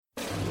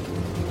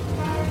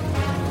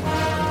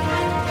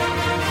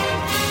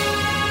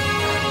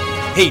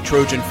Hey,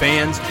 Trojan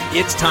fans,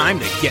 it's time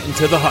to get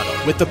into the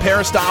huddle with the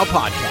Peristyle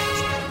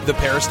Podcast. The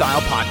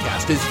Peristyle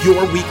Podcast is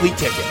your weekly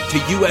ticket to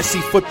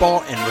USC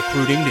football and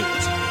recruiting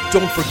news.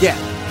 Don't forget,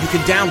 you can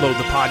download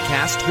the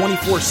podcast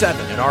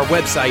 24/7 at our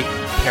website,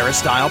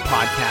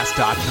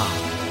 peristylepodcast.com.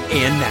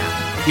 And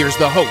now, here's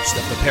the host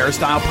of the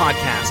Peristyle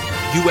Podcast,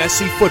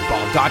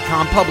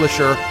 USCFootball.com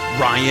publisher,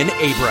 Ryan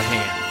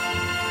Abraham.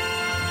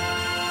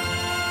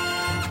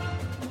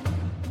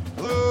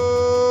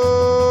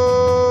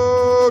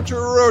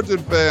 Trojan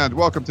fans,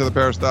 welcome to the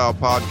Peristyle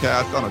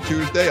Podcast on a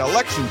Tuesday,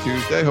 Election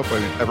Tuesday.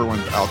 Hopefully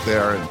everyone's out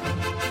there and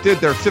did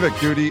their civic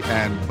duty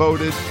and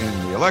voted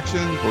in the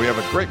election. But we have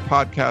a great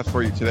podcast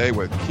for you today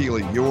with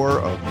Keely Eure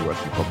of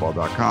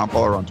USCFootball.com.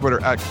 Follow her on Twitter,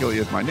 at Keely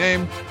is my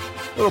name.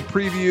 A little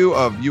preview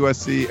of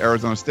USC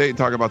Arizona State,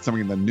 talking about some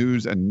of the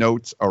news and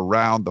notes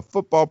around the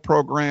football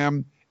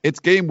program. It's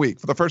game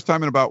week for the first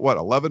time in about,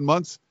 11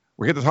 months?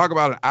 We get to talk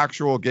about an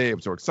actual game,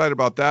 so excited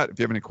about that. If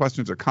you have any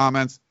questions or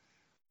comments,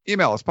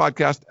 email us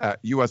podcast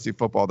at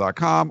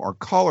uscfootball.com or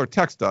call or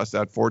text us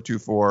at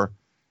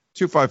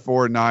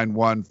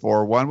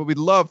 424-254-9141. We'd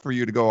love for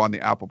you to go on the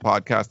Apple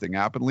Podcasting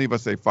app and leave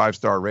us a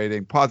 5-star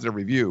rating, positive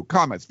review,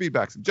 comments,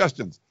 feedback,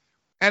 suggestions,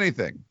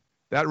 anything.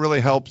 That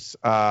really helps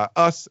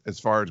us as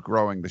far as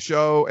growing the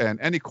show. And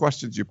any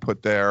questions you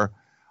put there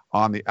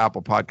on the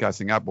Apple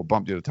Podcasting app will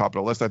bump you to the top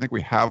of the list. I think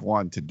we have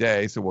one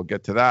today, so we'll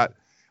get to that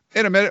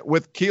in a minute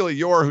with Keely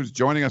Eure, who's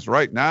joining us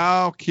right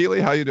now. Keely,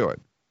 how you doing?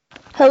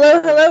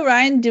 Hello,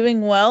 Ryan.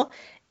 Doing well.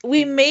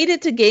 We made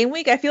it to game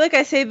week. I feel like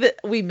I say that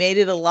we made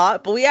it a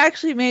lot, but we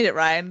actually made it,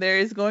 Ryan. There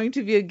is going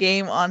to be a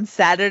game on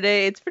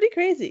Saturday. It's pretty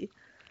crazy.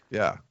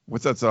 Yeah.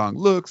 What's that song?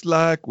 Looks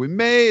like we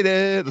made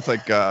it. It's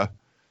like, I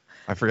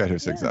forget who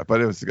sings that,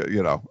 but it was,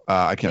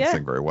 I can't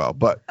sing very well,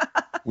 but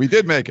we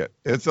did make it.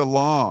 It's a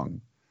long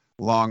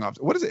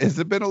what is it? Has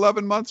it been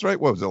 11 months, right?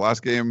 What was the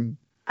last game?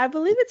 I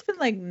believe it's been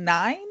like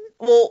 9.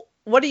 Well,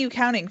 what are you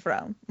counting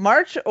from?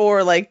 March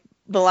or like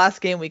the last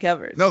game we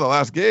covered? No, the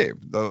last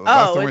game. The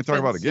last time we talked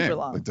about a game.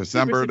 Long. Like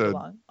December super to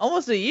long.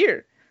 Almost a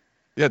year.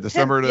 Yeah,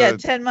 December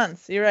 10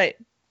 months. You're right.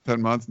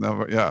 10 months.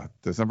 No, yeah.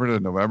 December to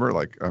November.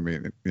 Like, I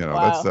mean,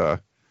 wow.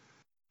 That's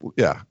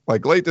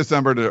like late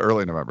December to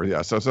early November.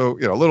 Yeah. So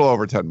a little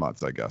over 10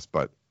 months, I guess.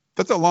 But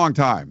that's a long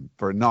time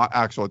for not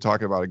actually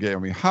talking about a game.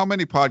 I mean, how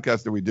many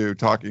podcasts do we do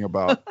talking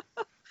about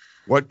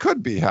what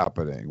could be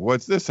happening?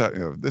 What's this?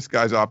 This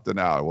guy's opting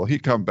out. Will he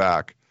come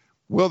back?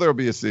 Will there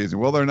be a season?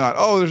 Will there not?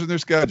 Oh, there's a new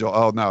schedule.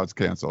 Oh, now it's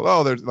canceled.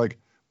 Oh, there's like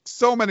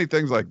so many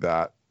things like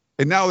that.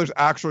 And now there's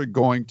actually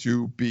going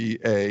to be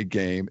a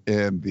game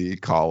in the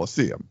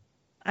Coliseum.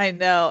 I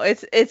know.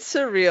 It's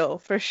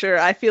surreal for sure.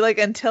 I feel like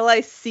until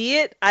I see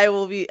it, I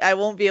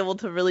won't be able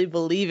to really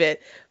believe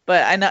it.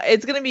 But I know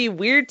it's going to be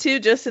weird too,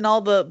 just in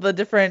all the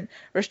different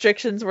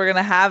restrictions we're going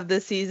to have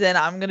this season.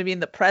 I'm going to be in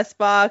the press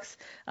box.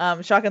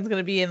 Shotgun's going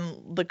to be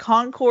in the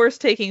concourse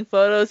taking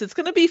photos. It's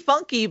going to be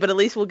funky, but at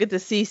least we'll get to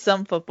see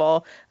some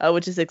football,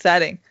 which is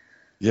exciting.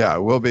 Yeah,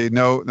 it will be.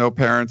 No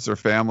parents or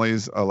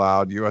families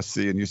allowed.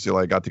 USC and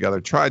UCLA got together,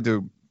 tried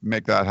to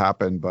make that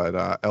happen, but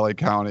LA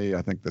County,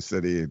 I think the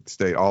city,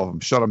 state, all of them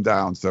shut them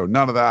down. So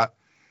none of that.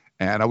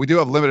 And we do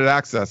have limited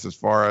access as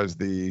far as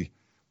the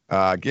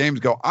games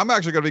go. I'm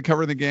actually going to be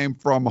covering the game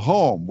from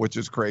home, which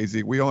is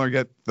crazy. We only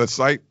get the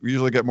site. We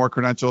usually get more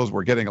credentials.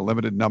 We're getting a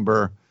limited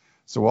number.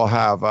 So we'll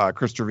have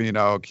Chris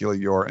Trevino, Keely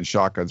Eure, and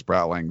Shotgun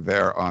Spratling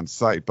there on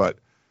site. But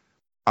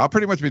I'll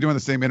pretty much be doing the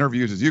same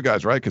interviews as you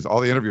guys, right? Because all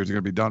the interviews are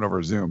going to be done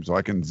over Zoom. So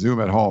I can Zoom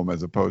at home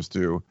as opposed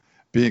to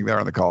being there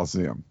in the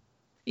Coliseum.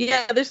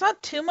 Yeah, there's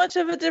not too much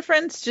of a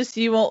difference. Just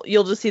you'll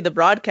just see the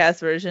broadcast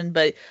version,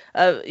 but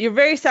you're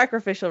very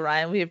sacrificial,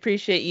 Ryan. We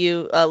appreciate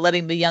you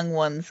letting the young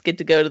ones get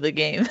to go to the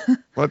game.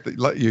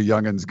 Let you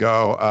youngins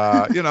go.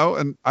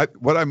 And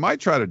what I might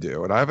try to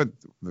do, and I'm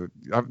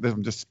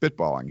just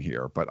spitballing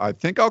here, but I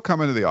think I'll come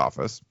into the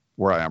office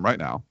where I am right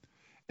now,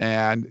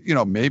 and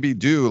maybe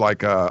do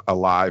like a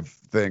live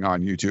thing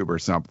on YouTube or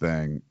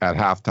something at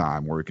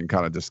halftime where we can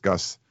kind of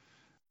discuss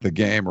the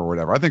game or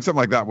whatever. I think something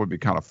like that would be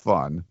kind of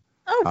fun.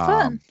 Oh,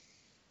 fun.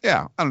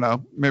 Yeah, I don't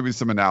know. Maybe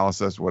some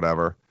analysis,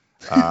 whatever.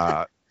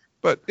 But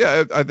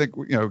yeah, I think,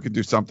 we could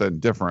do something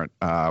different,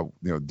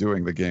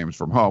 doing the games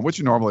from home, which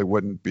you normally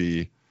wouldn't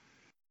be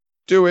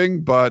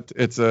doing, but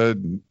it's a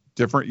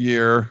different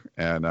year.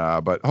 And,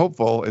 but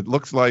hopeful. It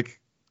looks like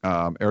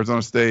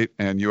Arizona State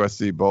and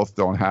USC both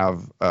don't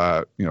have,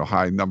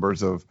 high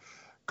numbers of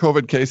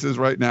COVID cases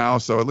right now.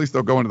 So at least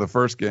they'll go into the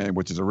first game,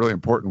 which is a really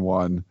important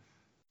one.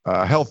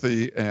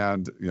 Healthy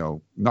and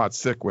not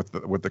sick with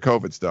the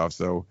COVID stuff.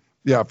 So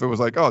yeah, if it was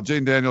like,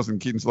 Jane Daniels and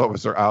Keaton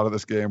Slovis are out of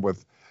this game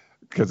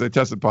because they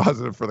tested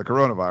positive for the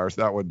coronavirus,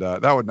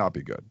 that would not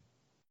be good.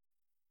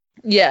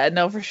 Yeah,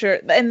 no, for sure.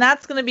 And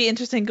that's going to be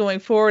interesting going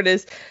forward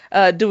is,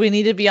 do we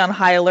need to be on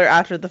high alert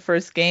after the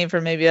first game for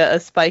maybe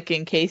a spike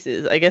in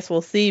cases? I guess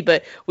we'll see,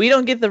 but we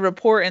don't get the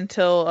report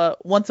until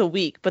once a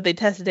week, but they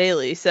test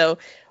daily. So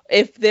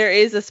if there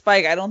is a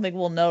spike, I don't think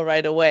we'll know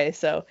right away.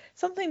 So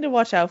something to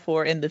watch out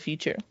for in the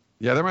future.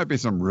 Yeah, there might be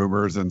some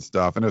rumors and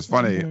stuff. And it's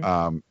funny,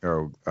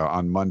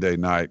 on Monday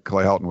night,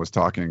 Clay Helton was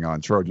talking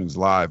on Trojans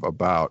Live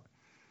about,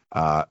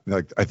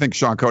 like, I think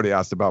Sean Cody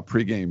asked about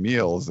pregame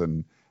meals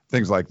and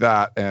things like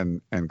that.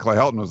 And Clay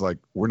Helton was like,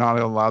 we're not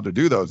allowed to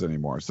do those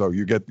anymore. So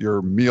you get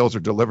your meals are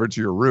delivered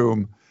to your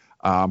room,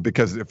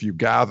 because if you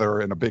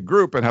gather in a big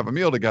group and have a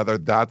meal together,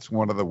 that's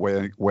one of the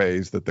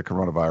ways that the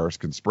coronavirus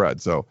can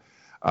spread. So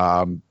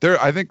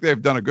I think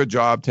they've done a good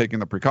job taking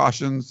the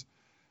precautions.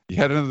 You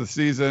head into the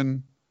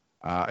season.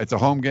 It's a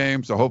home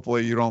game, so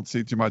hopefully you don't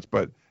see too much.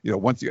 But,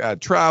 once you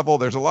add travel,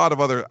 there's a lot of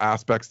other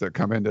aspects that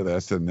come into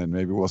this, and then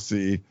maybe we'll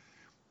see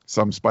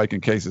some spike in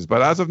cases.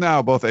 But as of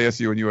now, both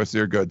ASU and USC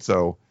are good,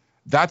 so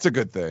that's a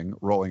good thing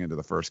rolling into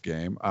the first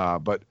game.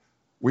 But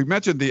we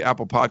mentioned the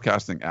Apple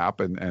Podcasting app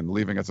and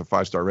leaving us a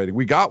 5-star rating.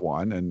 We got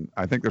one, and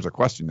I think there's a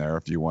question there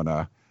if you want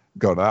to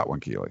go to that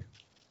one, Keely.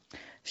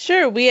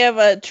 Sure. We have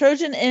a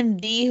Trojan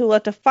MD who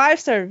left a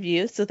 5-star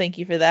review, so thank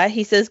you for that.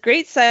 He says,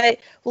 great site.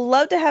 Would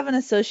love to have an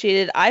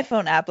associated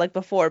iPhone app like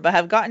before, but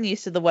have gotten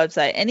used to the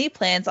website. Any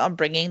plans on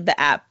bringing the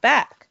app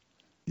back?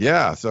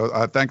 Yeah,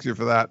 so thanks you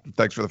for that.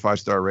 Thanks for the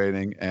 5-star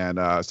rating. And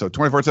so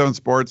 24/7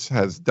 Sports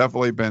has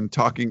definitely been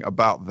talking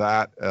about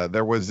that.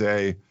 There was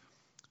a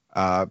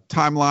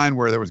timeline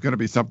where there was going to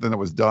be something that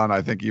was done,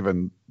 I think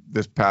even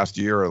this past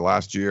year or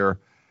last year.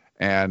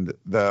 And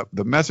the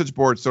message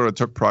board sort of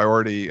took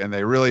priority, and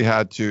they really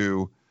had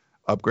to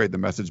upgrade the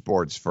message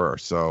boards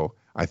first. So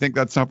I think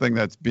that's something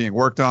that's being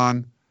worked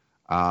on.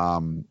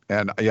 And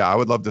yeah, I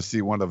would love to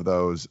see one of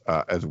those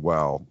as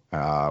well.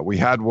 We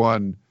had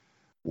one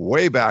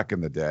way back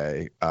in the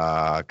day.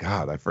 God,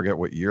 I forget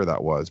what year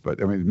that was,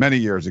 but I mean, many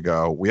years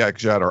ago, we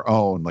actually had our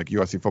own, like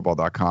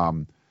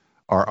USCfootball.com,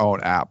 our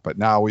own app. But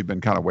now we've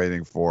been kind of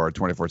waiting for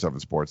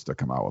 24/7 Sports to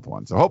come out with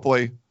one. So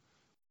hopefully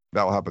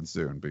that will happen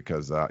soon,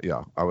 because,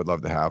 yeah, I would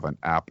love to have an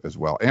app as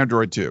well.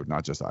 Android too,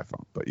 not just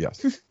iPhone, but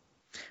yes.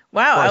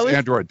 Wow.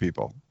 Android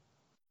people.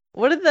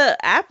 What did the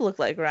app look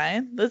like,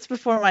 Ryan? That's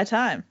before my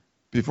time.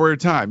 Before your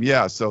time,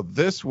 yeah. So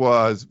this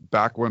was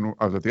back when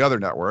I was at the other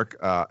network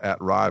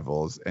at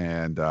Rivals,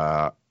 and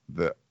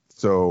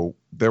so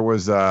there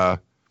was I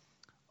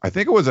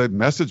think it was a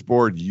message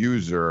board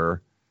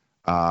user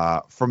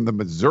from the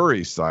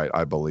Missouri site,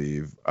 I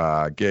believe,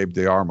 Gabe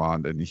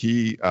DeArmond,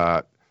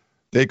 and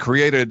they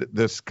created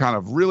this kind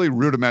of really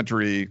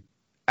rudimentary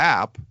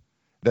app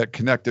that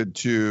connected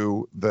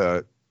to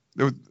the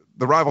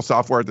Rival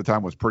software at the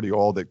time was pretty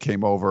old. It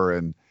came over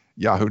and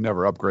Yahoo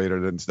never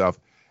upgraded it and stuff.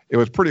 It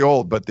was pretty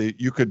old, but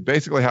you could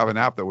basically have an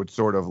app that would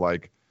sort of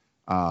like,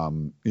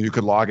 you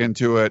could log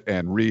into it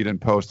and read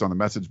and post on the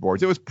message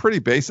boards. It was pretty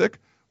basic,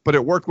 but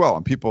it worked well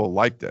and people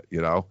liked it,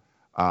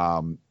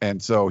 and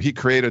so he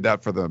created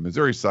that for the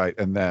Missouri site.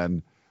 And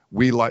then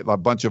we, like a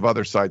bunch of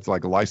other sites,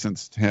 like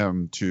licensed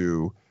him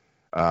to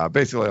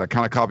basically like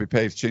kind of copy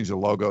paste, change the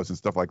logos and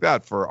stuff like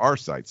that for our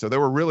site. So they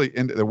were really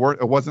it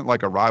wasn't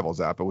like a Rivals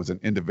app. It was an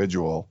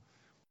individual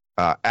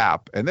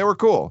app, and they were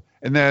cool.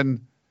 And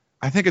then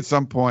I think at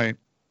some point,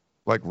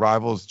 like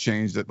Rivals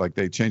changed it, like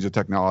they changed the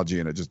technology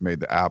and it just made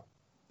the app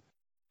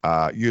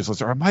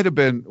useless. Or it might have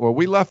been, well,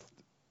 we left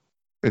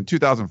in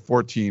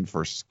 2014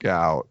 for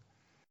Scout.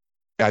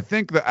 I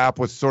think the app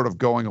was sort of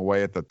going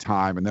away at the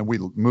time, and then we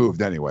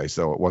moved anyway,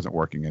 so it wasn't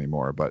working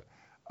anymore. But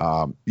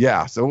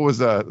yeah, so it was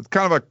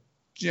kind of a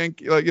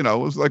janky, it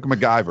was like a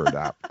MacGyver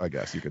app, I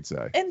guess you could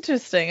say.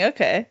 Interesting.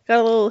 Okay, got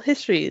a little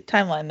history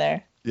timeline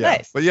there. Yeah,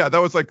 nice. But yeah, that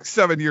was like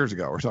 7 years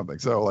ago or something.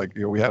 So like,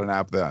 we had an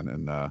app then,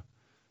 and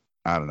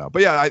I don't know.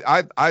 But yeah,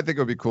 I think it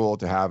would be cool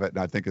to have it,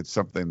 and I think it's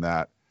something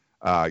that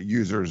a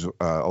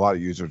lot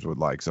of users would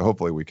like. So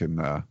hopefully we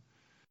can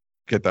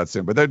get that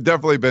soon. But there've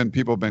definitely been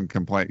people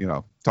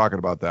talking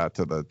about that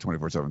to the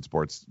 24/7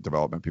 Sports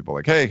development people,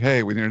 like,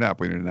 hey, we need an app.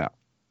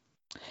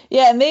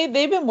 Yeah, and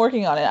they've been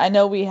working on it. I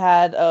know we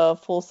had a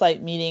full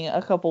site meeting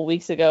a couple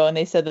weeks ago, and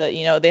they said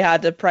that they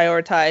had to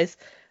prioritize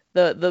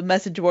the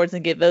message boards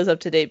and get those up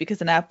to date,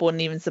 because an app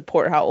wouldn't even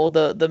support how old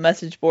the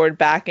message board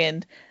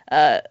backend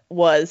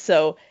was.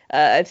 So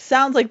it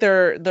sounds like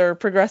they're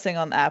progressing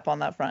on the app on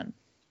that front.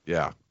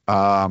 Yeah.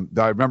 I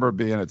remember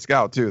being at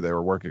Scout too. They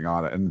were working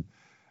on it, and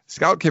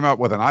Scout came out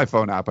with an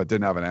iPhone app but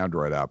didn't have an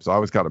Android app. So I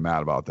was kind of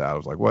mad about that. I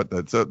was like, what?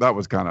 That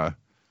was kind of a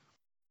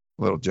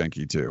little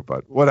janky too,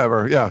 but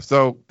whatever. Yeah.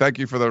 So thank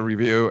you for the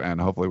review,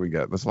 and hopefully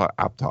there's a lot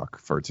of app talk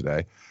for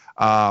today.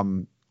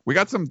 We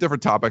got some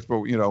different topics, but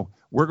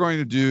we're going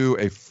to do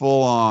a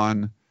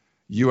full-on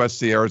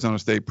USC Arizona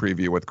State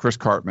preview with Chris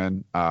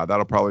Cartman.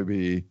 That'll probably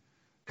be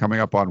coming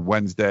up on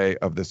Wednesday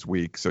of this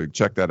week, so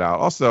check that out.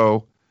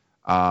 Also,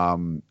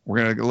 we're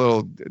gonna get a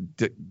little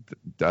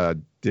I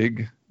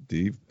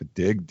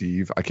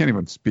can't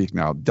even speak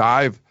now.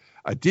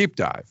 A deep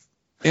dive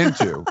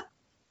into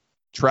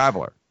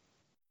Traveler.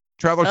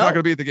 Traveler's not going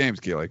to be at the games,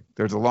 Keely.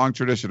 There's a long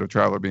tradition of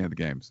Traveler being at the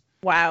games.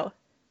 Wow.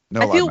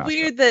 I feel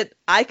weird that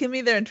I can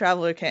be there and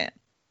Traveler can't.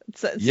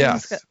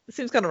 It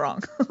seems kind of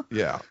wrong.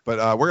 Yeah,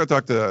 but we're going to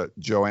talk to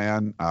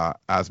Joanne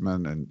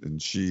Asman,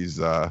 and she's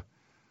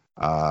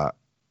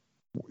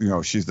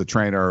she's the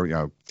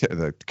trainer,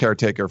 the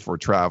caretaker for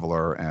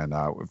Traveler, and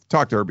we've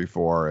talked to her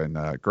before,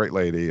 and great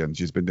lady, and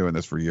she's been doing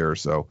this for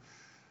years. So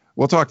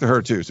we'll talk to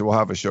her too. So we'll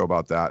have a show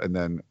about that. And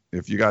then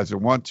if you guys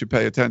want to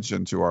pay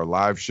attention to our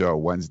live show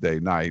Wednesday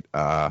night,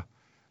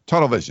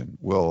 Tunnel Vision,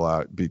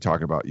 we'll be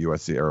talking about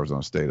USC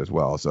Arizona State as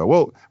well. So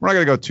we're not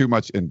going to go too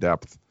much in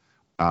depth,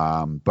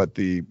 but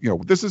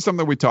this is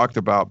something we talked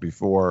about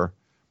before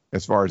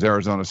as far as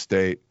Arizona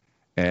State,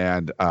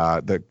 and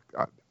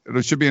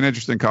it should be an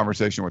interesting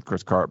conversation with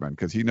Chris Cartman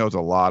because he knows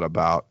a lot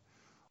about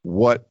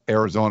what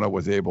Arizona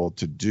was able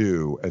to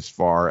do as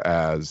far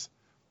as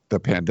the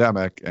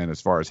pandemic and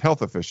as far as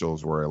health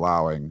officials were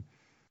allowing.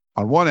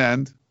 On one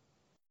end,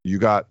 you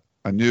got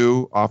a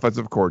new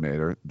offensive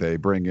coordinator. They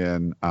bring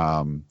in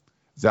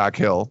Zach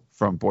Hill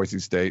from Boise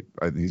State.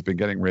 He's been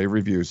getting rave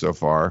reviews so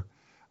far.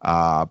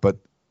 But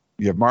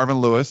you have Marvin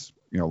Lewis,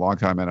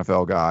 longtime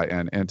NFL guy,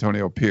 and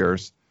Antonio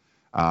Pierce.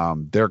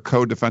 They're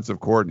co-defensive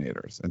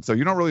coordinators. And so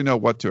you don't really know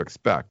what to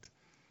expect.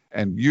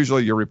 And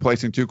usually you're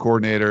replacing two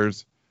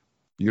coordinators.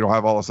 You don't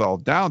have all this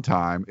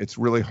downtime. It's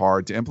really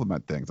hard to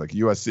implement things. Like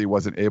USC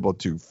wasn't able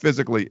to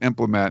physically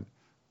implement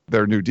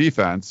their new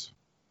defense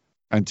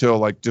until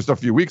like just a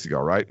few weeks ago,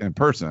 right, in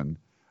person.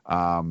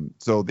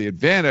 So the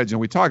advantage,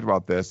 and we talked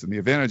about this, and the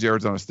advantage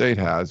Arizona State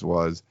has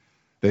was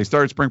they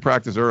started spring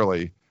practice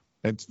early.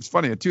 It's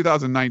funny, in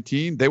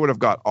 2019, they would have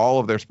got all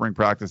of their spring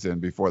practice in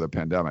before the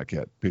pandemic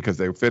hit because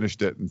they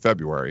finished it in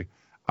February.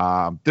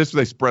 They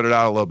spread it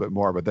out a little bit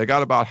more, but they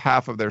got about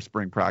half of their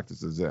spring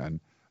practices in.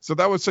 So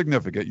that was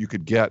significant. You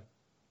could get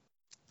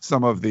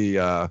some of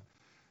the,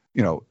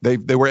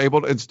 they were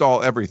able to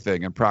install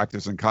everything in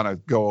practice and kind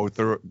of go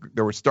through.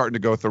 They were starting to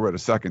go through it a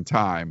second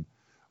time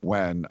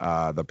when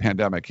the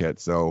pandemic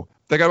hit. So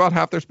they got about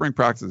half their spring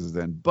practices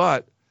in.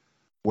 But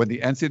when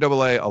the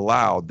NCAA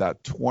allowed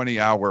that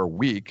 20-hour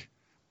week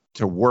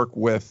to work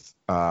with,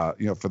 for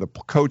the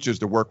coaches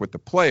to work with the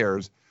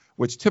players,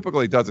 which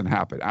typically doesn't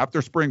happen.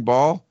 After spring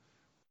ball,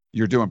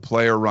 you're doing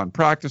player-run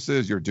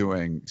practices, you're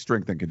doing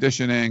strength and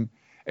conditioning,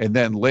 and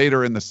then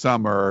later in the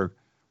summer,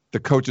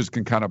 the coaches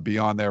can kind of be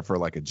on there for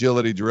like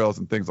agility drills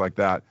and things like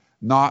that,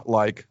 not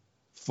like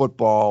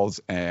footballs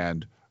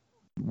and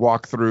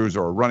walkthroughs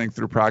or running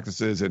through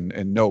practices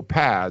and no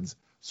pads,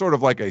 sort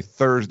of like a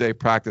Thursday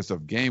practice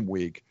of game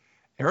week.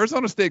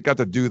 Arizona State got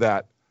to do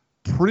that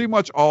pretty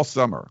much all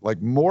summer,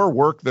 like more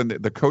work than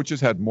the coaches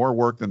had more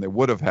work than they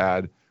would have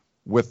had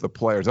with the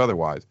players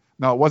otherwise.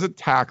 Now, it wasn't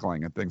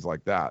tackling and things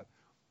like that,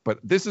 but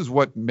this is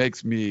what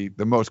makes me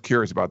the most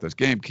curious about this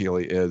game,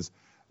 Keely, is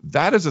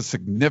that is a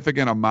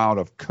significant amount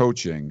of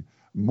coaching,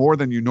 more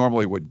than you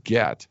normally would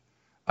get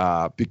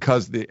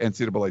because the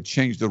NCAA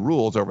changed the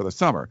rules over the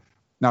summer.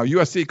 Now,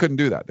 USC couldn't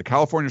do that. The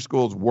California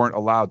schools weren't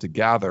allowed to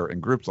gather in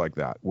groups like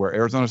that, where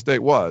Arizona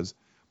State was.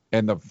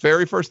 And the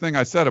very first thing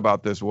I said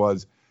about this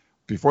was,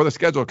 before the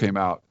schedule came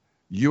out,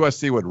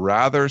 USC would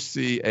rather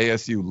see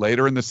ASU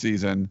later in the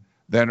season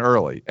than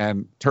early.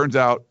 And turns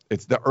out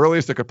it's the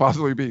earliest it could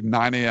possibly be,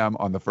 9 a.m.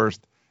 on the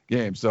first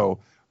game. So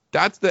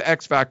that's the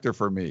X factor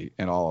for me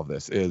in all of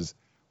this, is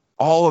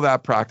all of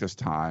that practice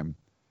time.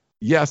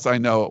 Yes, I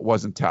know it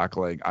wasn't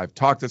tackling. I've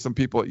talked to some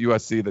people at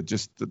USC that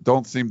just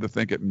don't seem to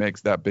think it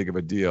makes that big of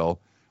a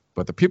deal.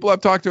 But the people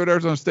I've talked to at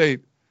Arizona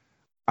State,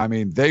 I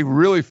mean, they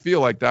really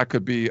feel like that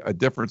could be a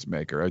difference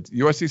maker.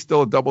 USC is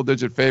still a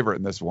double-digit favorite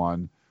in this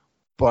one,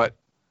 but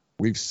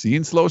we've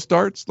seen slow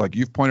starts, like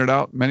you've pointed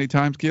out many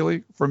times,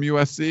 Keely, from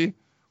USC.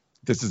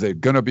 This is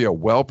going to be a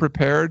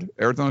well-prepared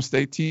Arizona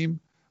State team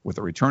with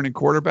a returning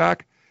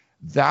quarterback.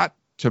 That,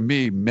 to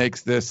me,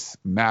 makes this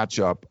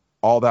matchup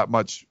all that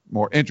much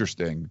more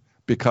interesting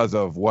because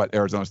of what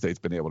Arizona State's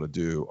been able to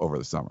do over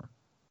the summer.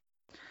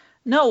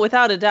 No,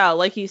 without a doubt.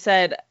 Like you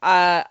said,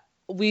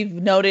 we've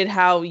noted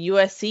how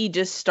USC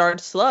just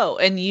starts slow,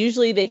 and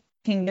usually they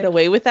can get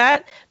away with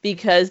that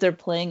because they're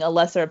playing a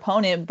lesser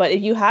opponent. But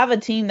if you have a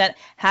team that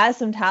has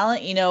some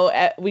talent,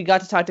 we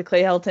got to talk to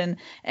Clay Helton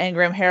and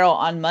Graham Harrell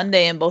on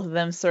Monday, and both of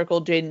them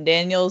circled Jaden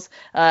Daniels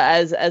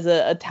as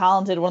a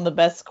talented, one of the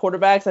best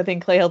quarterbacks. I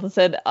think Clay Helton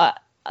said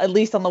at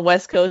least on the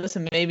West Coast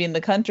and maybe in the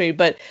country.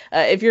 But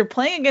if you're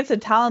playing against a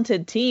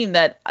talented team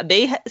that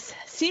they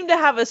seem to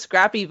have a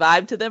scrappy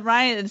vibe to them,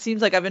 Ryan, it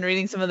seems like I've been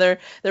reading some of their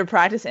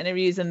practice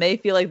interviews, and they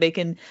feel like they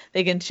can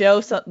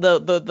show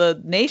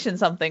the nation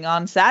something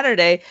on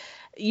Saturday.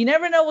 You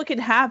never know what can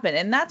happen.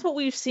 And that's what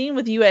we've seen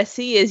with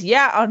USC is,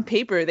 on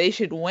paper, they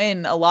should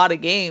win a lot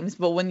of games.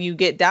 But when you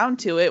get down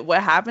to it,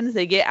 what happens?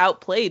 They get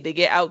outplayed. They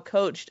get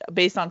outcoached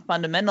based on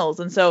fundamentals.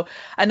 And so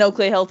I know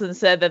Clay Helton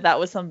said that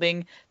was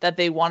something that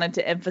they wanted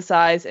to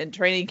emphasize in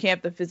training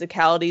camp, the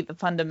physicality, the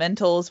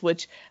fundamentals,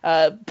 which,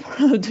 to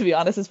be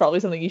honest, is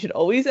probably something you should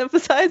always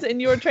emphasize in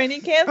your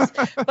training camps.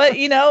 But,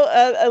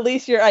 at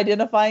least you're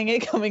identifying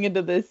it coming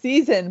into this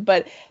season.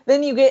 But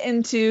then you get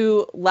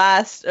into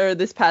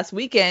this past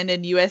weekend,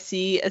 and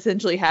USC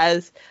essentially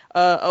has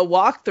a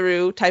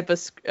walkthrough type of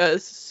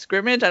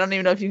scrimmage. I don't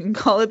even know if you can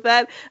call it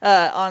that.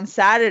 On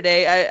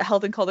Saturday,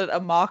 Helton called it a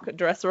mock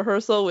dress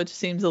rehearsal, which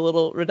seems a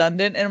little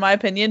redundant in my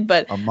opinion.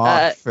 But a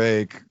mock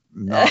fake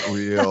not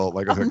real,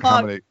 like I said,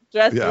 mock comedy.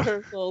 dress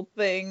rehearsal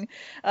thing,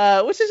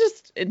 which is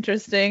just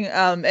interesting.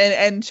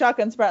 And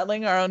Shotgun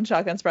Spratling, our own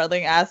Shotgun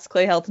Spratling, asked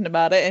Clay Helton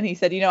about it, and he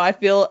said, I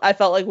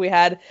felt like we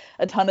had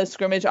a ton of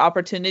scrimmage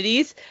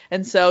opportunities,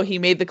 and so he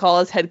made the call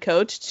as head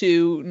coach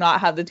to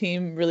not have the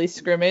team really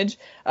scrimmage.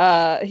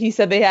 He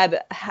said they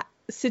had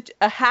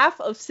a half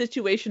of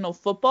situational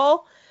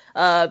football.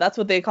 That's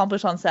what they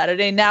accomplished on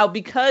Saturday. Now,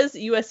 because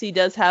USC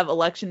does have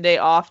Election Day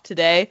off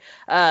today,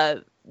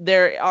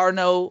 there are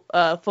no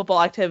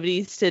football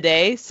activities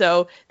today,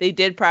 so they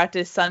did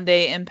practice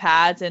Sunday in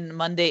pads and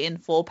Monday in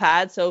full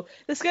pads. So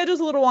the schedule's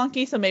a little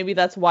wonky, so maybe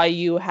that's why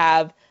you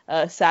have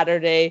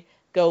Saturday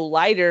go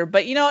lighter.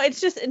 But,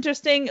 it's just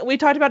interesting. We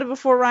talked about it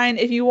before, Ryan.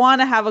 If you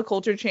want to have a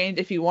culture change,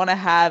 if you want to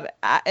have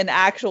an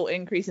actual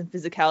increase in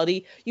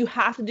physicality, you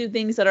have to do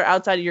things that are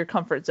outside of your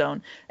comfort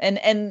zone.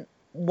 And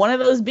one of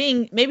those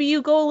being maybe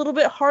you go a little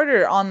bit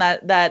harder on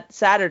that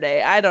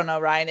Saturday. I don't know,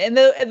 Ryan. And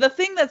the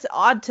thing that's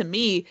odd to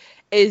me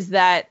is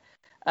that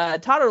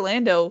Todd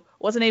Orlando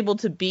wasn't able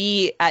to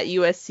be at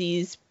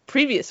USC's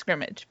previous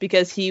scrimmage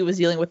because he was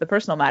dealing with a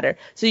personal matter.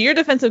 So your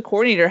defensive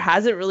coordinator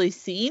hasn't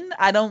seen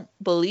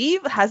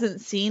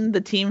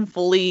the team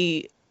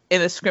fully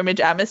in a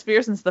scrimmage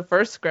atmosphere since the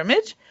first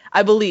scrimmage,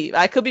 I believe.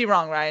 I could be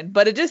wrong, Ryan,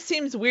 but it just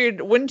seems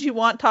weird. Wouldn't you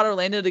want Todd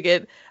Orlando to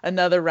get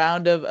another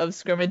round of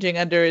scrimmaging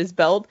under his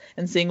belt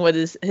and seeing what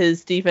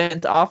his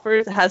defense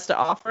has to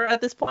offer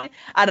at this point?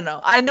 I don't know.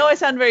 I know I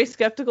sound very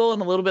skeptical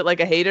and a little bit like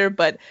a hater,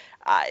 but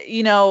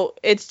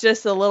it's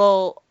just a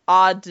little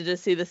odd to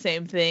just see the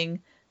same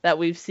thing that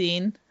we've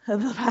seen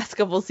the past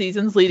couple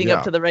seasons leading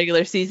up to the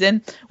regular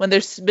season, when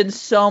there's been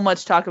so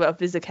much talk about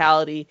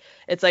physicality.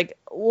 It's like,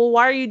 well,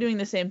 why are you doing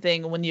the same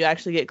thing when you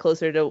actually get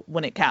closer to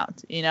when it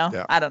counts?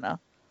 Yeah. I don't know.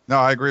 No,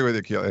 I agree with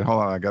you, Keely.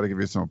 Hold on, I got to give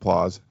you some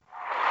applause.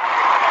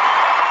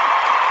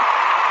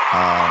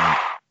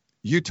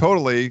 You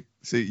totally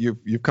see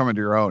you've come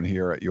into your own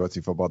here at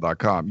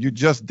USCFootball.com. You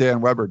just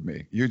Dan Webbered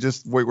me.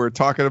 We were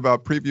talking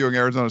about previewing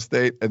Arizona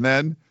State, and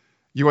then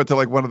you went to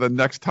like one of the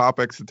next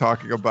topics and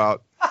talking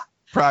about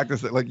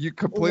practice. Like you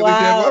completely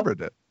Dan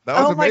Webbered it.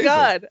 That was amazing.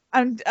 My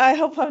God! I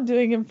hope I'm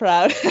doing him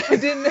proud. I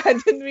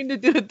didn't mean to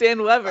do a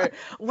Dan Webber.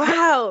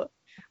 Wow,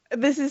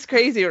 this is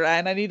crazy,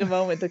 Ryan. I need a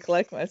moment to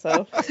collect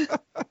myself.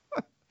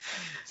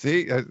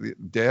 See,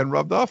 Dan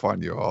rubbed off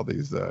on you all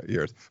these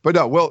years. But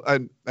no, well,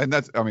 and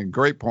that's,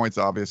 great points,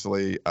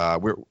 obviously. I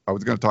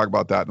was going to talk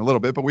about that in a little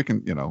bit, but we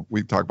can,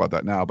 we talk about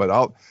that now.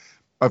 But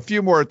a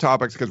few more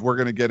topics, because we're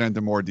going to get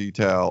into more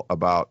detail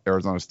about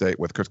Arizona State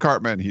with Chris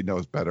Cartman. He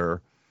knows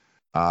better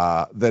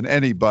than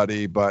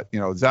anybody. But,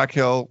 Zach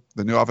Hill,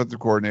 the new offensive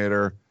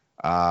coordinator,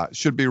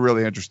 should be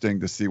really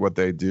interesting to see what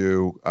they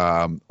do.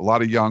 A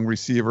lot of young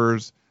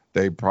receivers.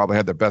 They probably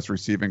had the best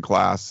receiving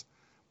class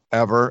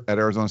ever at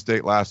Arizona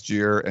State last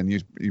year, and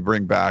you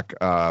bring back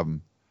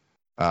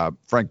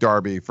Frank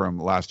Darby from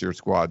last year's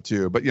squad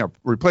too. But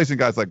replacing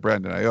guys like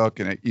Brandon Ayuk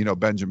and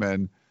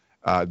Benjamin,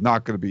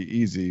 not going to be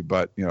easy.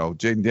 But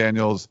Jaden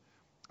Daniels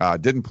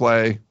didn't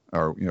play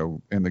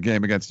in the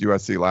game against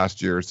USC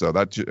last year, so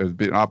that would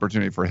be an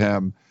opportunity for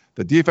him.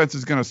 The defense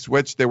is going to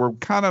switch. They were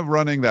kind of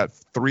running that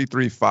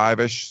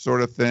 3-3-5-ish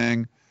sort of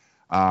thing.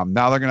 Now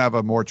they're going to have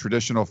a more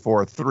traditional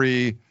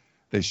 4-3.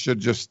 They should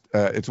just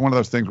it's one of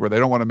those things where they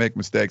don't want to make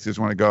mistakes. They just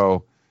want to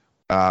go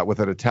with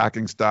an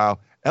attacking style.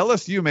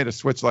 LSU made a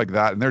switch like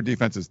that, and their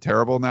defense is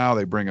terrible now.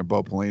 They bring in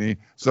Bo Pelini.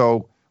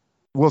 So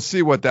we'll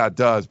see what that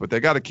does, but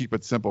they got to keep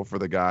it simple for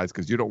the guys,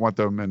 because you don't want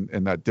them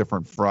in that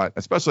different front,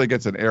 especially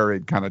against an air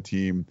raid kind of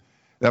team.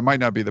 That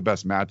might not be the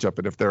best matchup,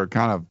 but if they're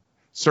kind of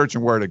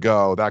searching where to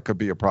go, that could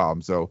be a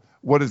problem. So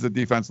what does the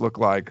defense look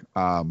like?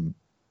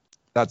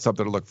 That's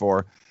something to look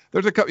for.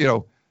 There's a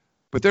couple,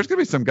 but there's going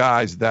to be some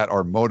guys that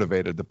are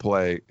motivated to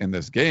play in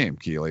this game,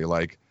 Keely.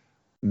 Like,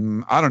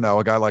 I don't know,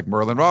 a guy like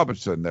Merlin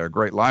Robinson, their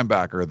great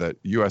linebacker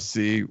that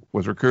USC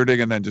was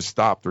recruiting and then just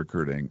stopped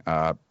recruiting.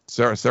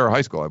 Sarah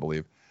High School, I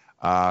believe.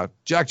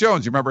 Jack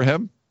Jones, you remember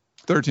him?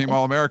 Third-team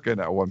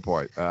All-American at one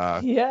point.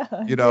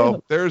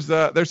 There's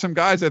some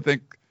guys, I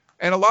think,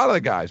 and a lot of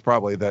the guys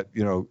probably that,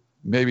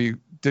 maybe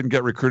didn't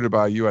get recruited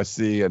by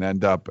USC and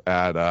end up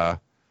at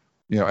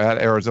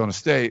Arizona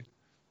State.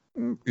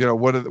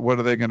 What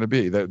are they going to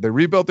be? They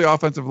rebuilt the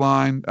offensive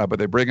line, but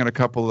they bring in a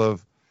couple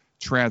of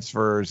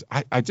transfers.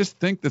 I just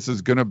think this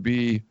is going to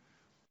be.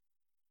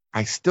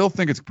 I still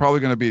think it's probably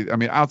going to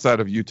be.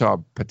 Outside of Utah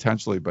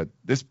potentially, but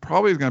this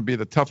probably is going to be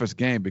the toughest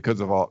game because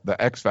of all the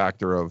X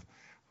factor of,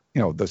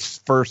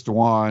 the first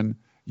one.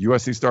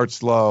 USC starts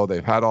slow.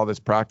 They've had all this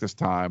practice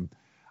time.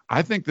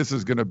 I think this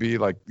is going to be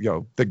like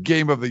the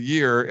game of the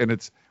year, and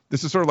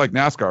this is sort of like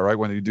NASCAR, right?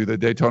 When you do the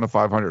Daytona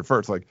 500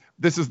 first, like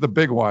this is the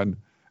big one.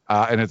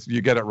 And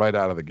you get it right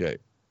out of the gate.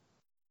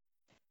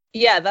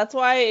 Yeah, that's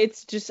why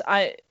it's just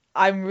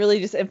I'm really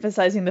just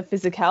emphasizing the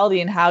physicality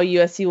and how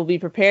USC will be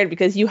prepared,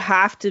 because you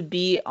have to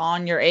be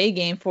on your A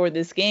game for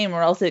this game,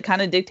 or else it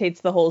kind of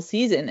dictates the whole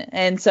season.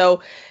 And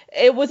so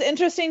it was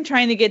interesting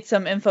trying to get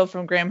some info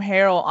from Graham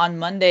Harrell on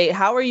Monday.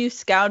 How are you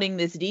scouting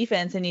this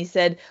defense? And he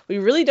said, we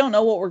really don't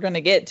know what we're going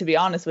to get, to be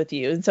honest with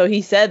you. And so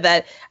he said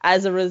that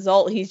as a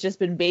result, he's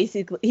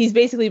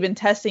basically been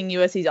testing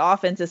USC's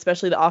offense,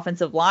 especially the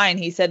offensive line.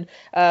 He said,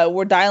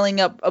 we're dialing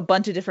up a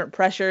bunch of different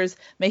pressures,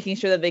 making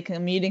sure that they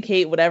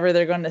communicate whatever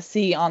they're going to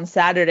see on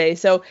Saturday.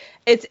 So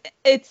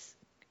it's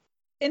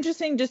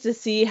interesting just to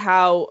see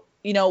how,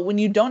 when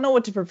you don't know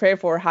what to prepare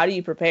for, how do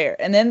you prepare?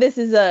 And then this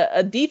is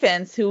a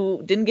defense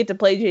who didn't get to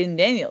play Jaden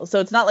Daniels, so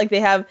it's not like they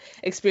have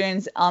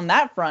experience on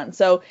that front.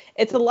 So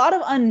it's a lot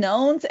of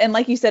unknowns, and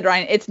like you said,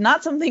 Ryan, it's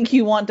not something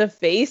you want to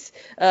face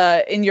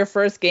in your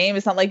first game.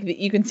 It's not like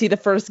you can see the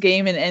first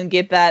game and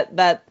get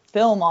that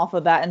film off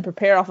of that and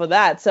prepare off of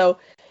that. So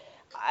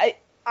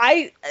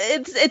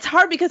it's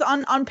hard, because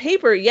on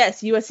paper,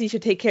 yes, USC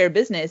should take care of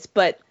business,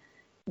 but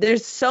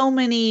there's so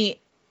many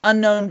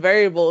unknown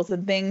variables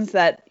and things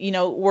that,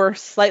 were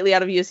slightly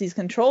out of USC's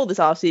control this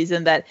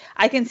offseason, that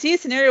I can see a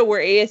scenario where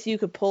ASU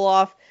could pull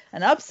off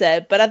an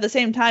upset, but at the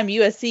same time,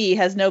 USC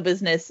has no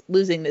business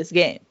losing this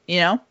game,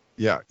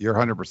 Yeah, you're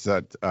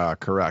 100%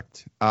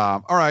 correct.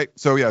 All right.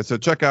 So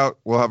check out,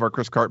 we'll have our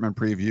Chris Cartman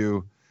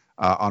preview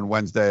on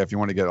Wednesday if you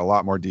want to get a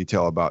lot more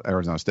detail about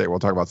Arizona State. We'll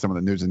talk about some of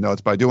the news and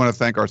notes, but I do want to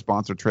thank our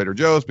sponsor, Trader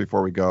Joe's,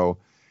 before we go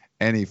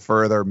any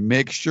further.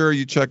 Make sure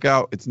you check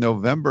out, it's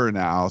November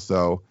now,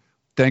 so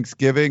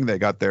Thanksgiving, they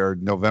got their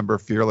November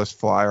Fearless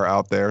flyer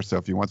out there. So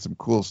if you want some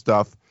cool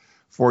stuff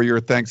for your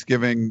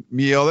Thanksgiving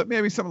meal that may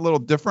be something a little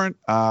different,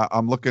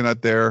 I'm looking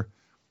at their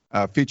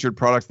featured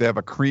products. They have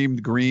a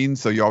creamed green,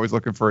 so you're always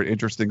looking for an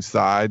interesting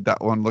side.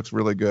 That one looks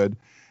really good.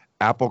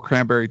 Apple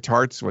cranberry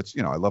tarts, which,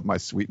 I love my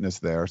sweetness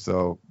there.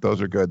 So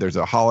those are good. There's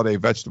a holiday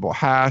vegetable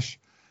hash,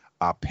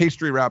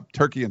 pastry wrapped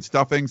turkey and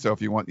stuffing. So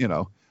if you want,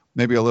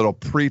 maybe a little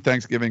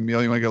pre-Thanksgiving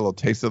meal, you want to get a little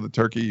taste of the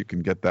turkey, you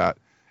can get that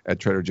at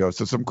Trader Joe's.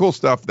 So some cool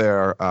stuff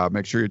there.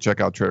 Make sure you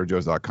check out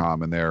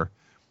TraderJoe's.com and their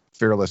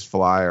Fearless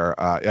flyer.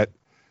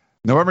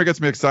 November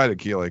gets me excited,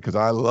 Keely, because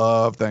I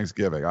love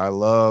Thanksgiving. I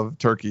love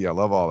turkey. I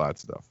love all that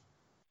stuff.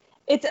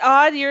 It's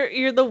odd.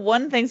 You're the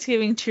one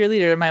Thanksgiving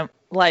cheerleader in my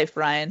life,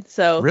 Ryan.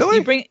 So really?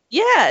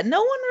 No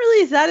one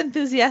really is that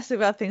enthusiastic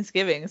about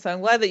Thanksgiving. So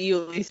I'm glad that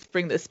you at least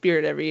bring the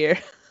spirit every year.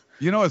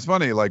 It's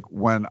funny. Like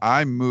when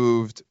I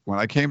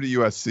came to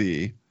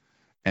USC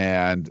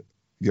and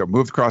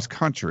moved cross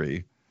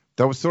country,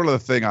 that was sort of the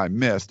thing I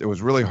missed. It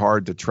was really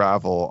hard to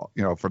travel,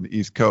 from the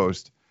East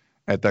Coast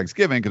at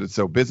Thanksgiving because it's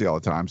so busy all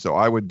the time. So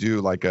I would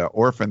do like a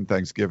orphan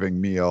Thanksgiving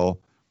meal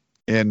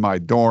in my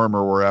dorm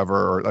or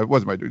wherever. Or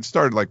it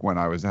started like when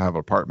I have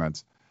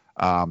apartments.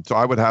 So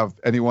I would have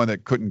anyone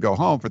that couldn't go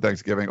home for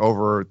Thanksgiving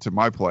over to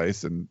my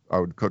place, and I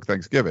would cook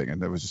Thanksgiving.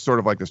 And it was just sort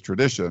of like this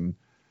tradition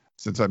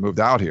since I moved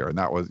out here, and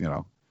that was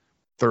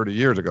 30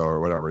 years ago or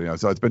whatever.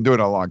 So it's been doing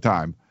it a long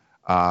time.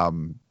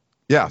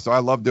 So I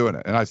love doing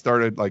it. And I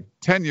started like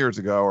 10 years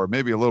ago, or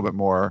maybe a little bit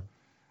more.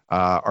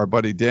 Our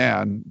buddy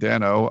Dan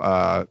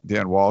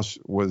Walsh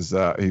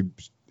he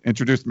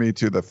introduced me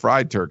to the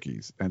fried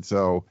turkeys. And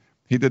so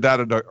he did that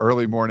at an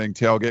early morning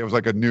tailgate. It was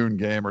like a noon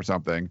game or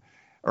something,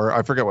 or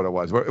I forget what it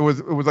was. It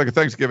was like a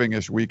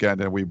Thanksgiving-ish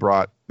weekend. And we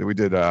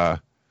did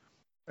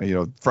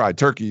fried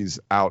turkeys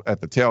out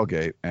at the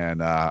tailgate.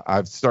 And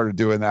I've started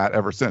doing that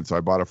ever since. So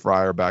I bought a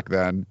fryer back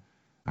then.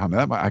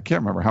 I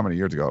can't remember how many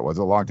years ago it was,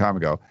 a long time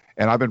ago.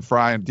 And I've been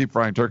deep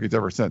frying turkeys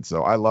ever since.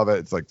 So I love it.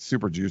 It's like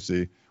super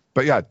juicy.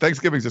 But yeah,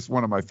 Thanksgiving's just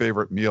one of my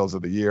favorite meals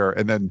of the year.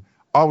 And then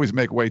always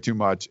make way too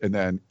much and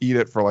then eat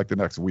it for like the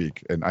next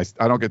week. And I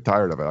don't get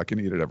tired of it. I can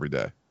eat it every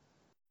day.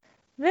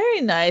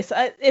 Very nice.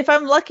 If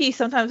I'm lucky,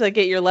 sometimes I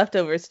get your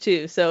leftovers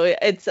too. So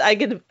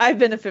I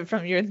benefit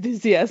from your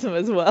enthusiasm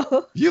as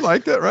well. You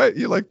liked it, right?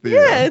 You liked the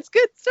it's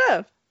good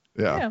stuff.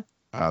 Yeah.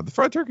 The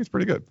fried turkey's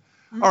pretty good.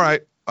 Mm-hmm. All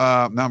right.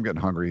 Now I'm getting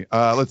hungry.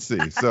 Let's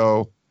see.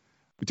 So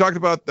we talked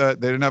about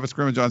that. They didn't have a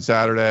scrimmage on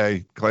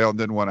Saturday. Clay Helton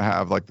didn't want to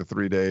have like the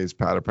 3 days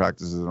padded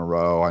practices in a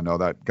row. I know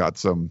that got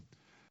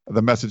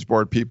the message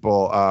board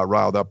people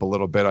riled up a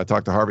little bit. I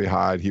talked to Harvey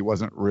Hyde. He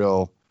wasn't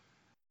real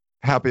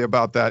happy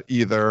about that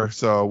either.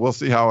 So we'll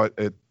see how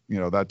it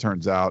that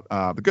turns out.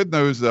 The good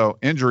news though,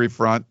 injury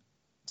front,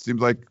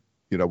 seems like,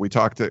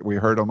 we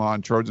heard him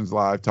on Trojans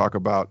Live talk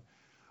about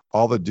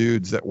all the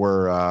dudes that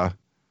were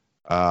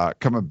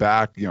coming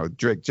back.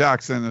 Drake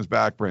Jackson is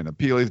back. Brandon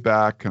Peely's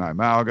back. Kanai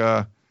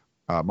Malga.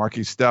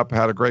 Marquis Stepp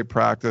had a great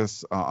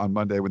practice on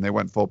Monday when they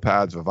went full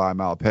pads. Vivai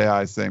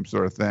Malapai, same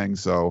sort of thing.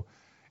 So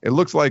it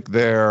looks like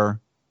they're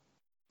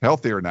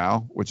healthier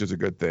now, which is a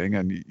good thing.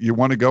 And you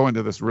want to go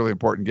into this really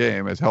important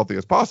game as healthy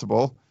as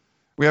possible.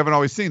 We haven't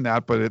always seen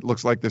that, but it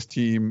looks like this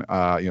team,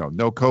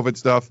 no COVID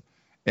stuff,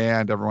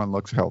 and everyone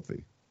looks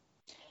healthy.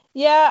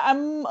 Yeah,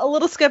 I'm a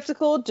little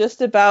skeptical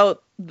just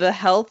about the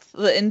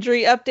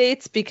injury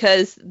updates,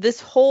 because this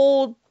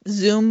whole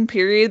Zoom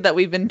period that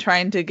we've been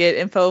trying to get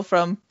info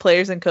from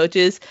players and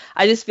coaches,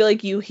 I just feel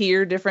like you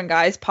hear different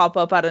guys pop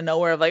up out of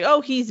nowhere of like,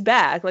 oh, he's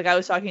back. Like I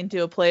was talking to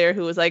a player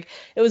who was like,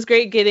 it was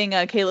great getting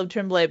Caleb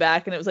Tremblay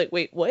back, and it was like,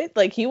 wait, what?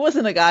 Like he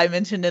wasn't a guy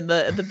mentioned in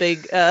the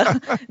big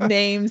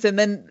names. And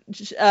then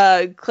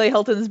Clay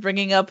Helton's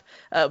bringing up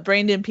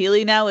Brandon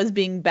Peely now as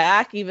being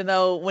back, even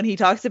though when he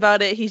talks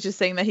about it, he's just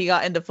saying that he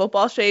got into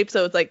football shape.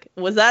 So it's like,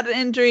 was that an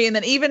injury? And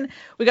then even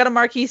we got a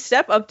Marquise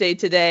Stepp update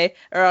today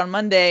or on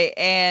Monday,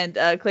 and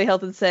Clay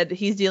Helton said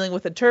he's dealing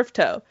with a turf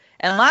toe.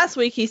 And last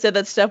week he said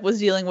that Stepp was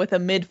dealing with a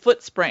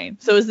mid-foot sprain.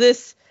 So is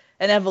this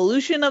an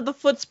evolution of the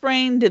foot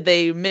sprain? Did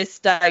they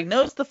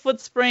misdiagnose the foot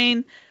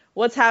sprain?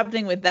 What's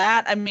happening with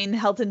that? I mean,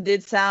 Helton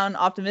did sound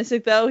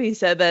optimistic though. He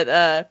said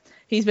that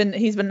he's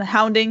been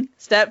hounding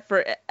Stepp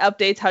for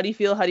updates. How do you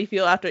feel? How do you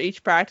feel after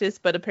each practice?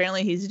 But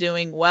apparently he's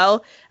doing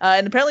well.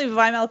 And apparently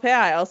Vivai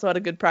Malepeai also had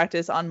a good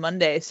practice on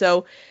Monday.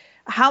 So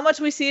how much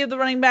we see of the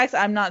running backs,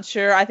 I'm not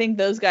sure. I think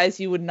those guys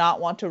you would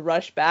not want to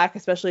rush back,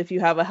 especially if you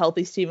have a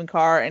healthy Stephen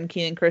Carr and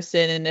Keenan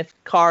Kristen. And if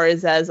Carr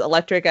is as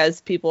electric as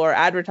people are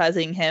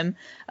advertising him,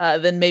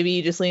 then maybe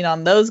you just lean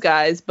on those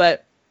guys.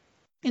 But,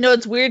 you know,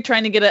 it's weird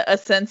trying to get a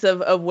sense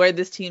of where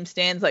this team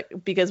stands, like,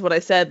 because what I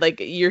said, like,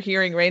 you're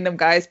hearing random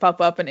guys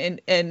pop up in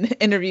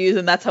interviews,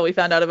 and that's how we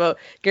found out about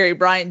Gary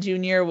Bryant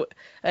Jr.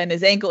 and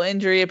his ankle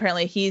injury.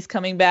 Apparently he's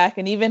coming back.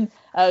 And even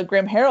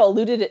Graham Harrell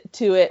alluded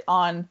to it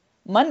on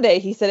Monday.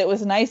 He said it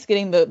was nice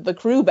getting the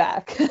crew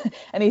back.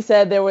 And he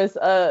said there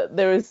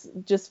was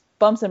just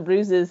bumps and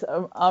bruises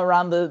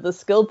around the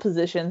skilled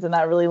positions, and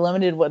that really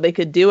limited what they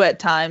could do at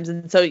times.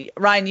 And so,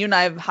 Ryan, you and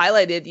I have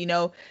highlighted, you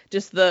know,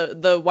 just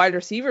the wide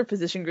receiver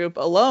position group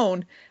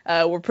alone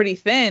were pretty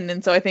thin.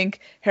 And so I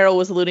think Harrell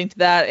was alluding to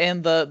that,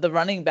 and the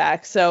running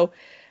back. So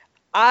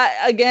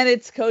again,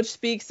 it's coach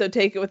speak, so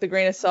take it with a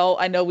grain of salt.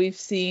 I know we've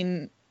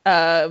seen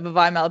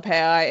Vivai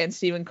Malepeai and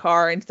Stephen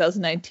Carr in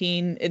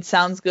 2019. It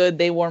sounds good.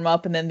 They warm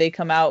up and then they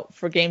come out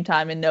for game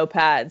time in no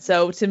pad.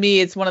 So to me,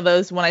 it's one of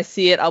those, when I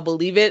see it, I'll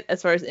believe it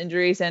as far as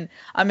injuries. And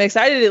I'm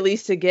excited at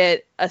least to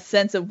get a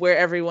sense of where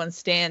everyone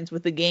stands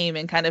with the game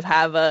and kind of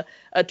have a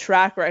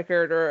track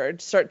record, or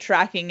start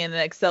tracking in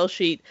an Excel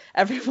sheet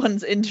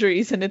everyone's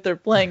injuries and if they're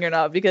playing or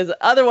not, because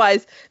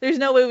otherwise there's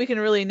no way we can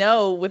really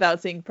know without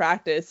seeing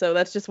practice. So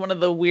that's just one of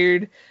the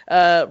weird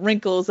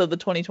wrinkles of the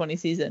 2020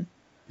 season.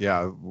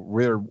 Yeah,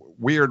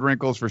 weird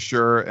wrinkles for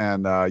sure.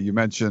 And you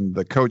mentioned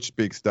the coach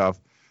speak stuff.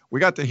 We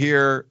got to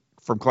hear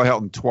from Clay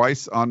Helton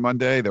twice on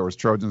Monday. There was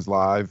Trojans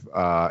Live,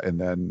 and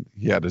then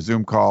he had a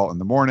Zoom call in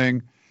the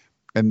morning.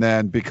 And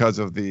then because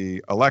of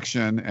the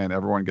election and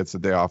everyone gets the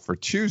day off for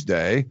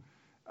Tuesday,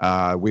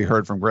 we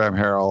heard from Graham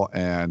Harrell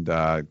and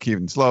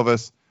Kevin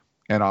Slovis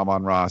and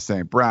Amon-Ra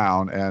St.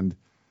 Brown. And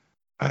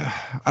I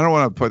don't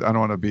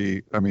want to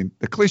be, I mean,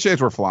 the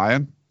cliches were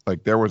flying.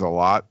 Like, there was a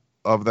lot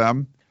of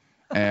them.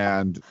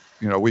 And,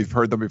 you know, we've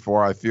heard them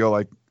before. I feel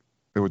like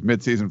it was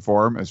midseason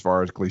form as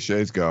far as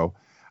cliches go.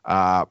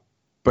 But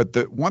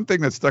the one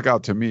thing that stuck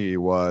out to me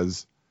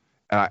was,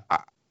 and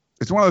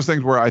it's one of those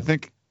things where I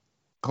think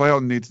Clay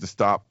Helton needs to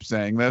stop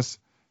saying this.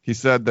 He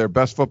said their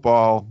best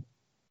football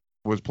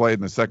was played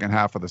in the second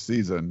half of the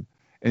season.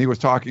 And he was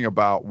talking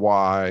about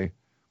why,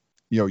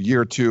 you know,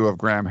 year two of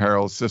Graham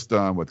Harrell's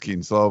system with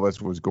Keaton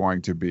Slovis was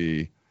going to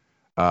be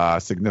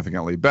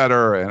significantly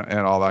better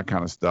and all that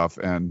kind of stuff.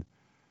 And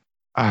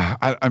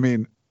I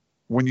mean,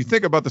 when you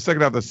think about the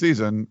second half of the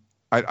season,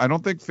 I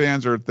don't think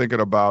fans are thinking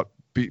about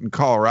beating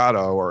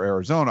Colorado or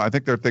Arizona. I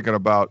think they're thinking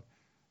about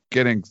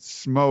getting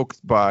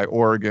smoked by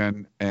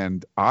Oregon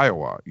and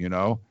Iowa, you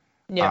know?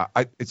 Yeah.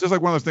 It's just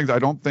like one of those things I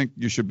don't think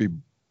you should be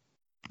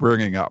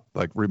bringing up,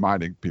 like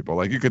reminding people.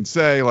 Like, you can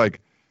say, like,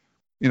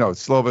 you know,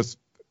 Slovis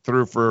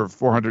threw for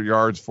 400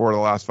 yards for the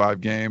last 5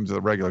 games of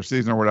the regular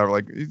season or whatever.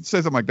 Like, you say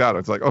something like that,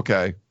 it's like,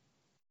 okay.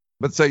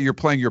 But say you're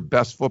playing your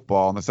best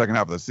football in the second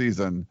half of the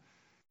season.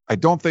 I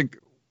don't think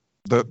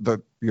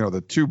the you know, the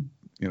two,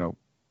 you know,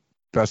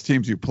 best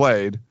teams you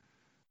played,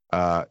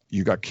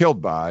 you got killed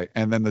by,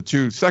 and then the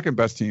two second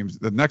best teams,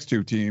 the next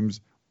two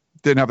teams,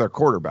 didn't have their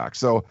quarterback.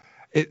 So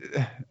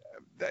it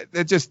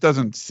just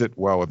doesn't sit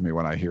well with me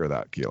when I hear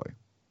that, Keely.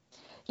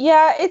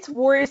 Yeah, it's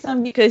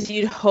worrisome because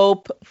you'd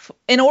hope,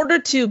 in order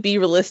to be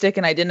realistic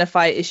and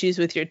identify issues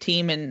with your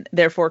team and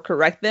therefore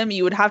correct them,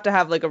 you would have to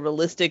have like a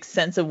realistic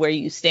sense of where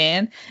you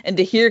stand. And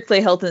to hear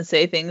Clay Helton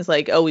say things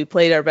like, oh, we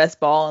played our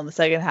best ball in the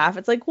second half,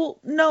 it's like, well,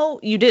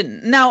 no, you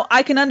didn't. Now,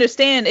 I can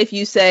understand if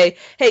you say,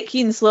 hey,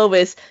 Keaton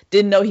Slovis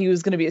didn't know he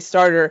was going to be a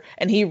starter,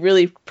 and he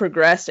really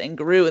progressed and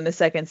grew in the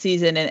second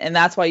season, and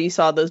that's why you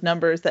saw those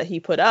numbers that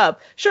he put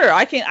up. Sure,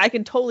 I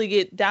can totally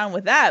get down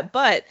with that,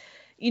 but,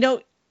 you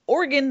know,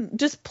 Oregon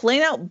just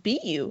plain out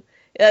beat you.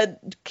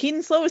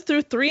 Keaton Slovis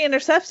threw 3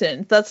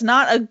 interceptions. That's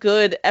not a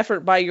good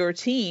effort by your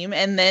team.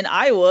 And then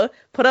Iowa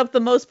put up the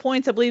most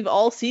points, I believe,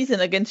 all season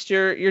against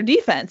your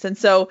defense. And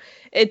so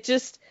it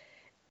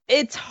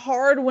it's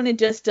hard when it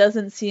just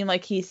doesn't seem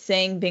like he's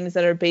saying things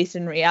that are based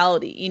in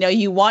reality.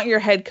 You want your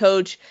head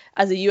coach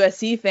as a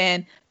USC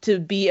fan to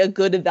be a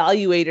good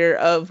evaluator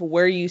of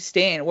where you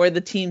stand, where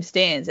the team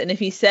stands. And if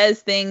he says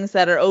things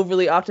that are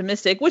overly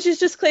optimistic, which is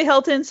just Clay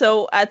Helton,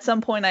 so at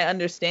some point I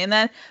understand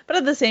that. But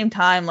at the same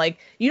time, like,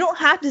 you don't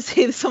have to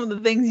say some of the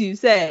things you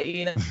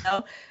say,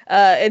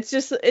 it's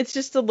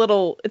just a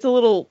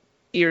little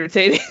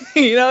irritating.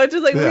 It's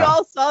just like, we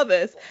all saw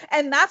this.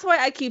 And that's why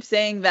I keep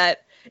saying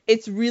that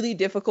it's really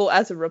difficult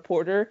as a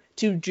reporter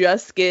to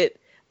just get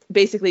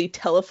basically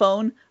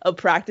telephone of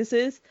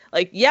practices.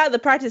 Like, yeah, the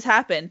practice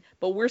happened,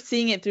 but we're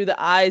seeing it through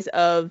the eyes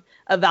of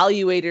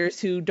evaluators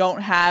who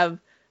don't have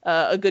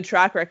a good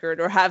track record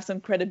or have some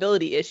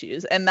credibility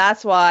issues. And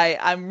that's why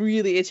I'm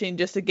really itching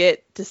just to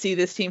get to see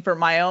this team for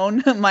my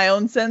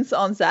own sense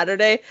on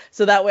Saturday.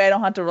 So that way I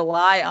don't have to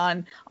rely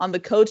on the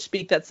coach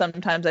speak that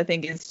sometimes I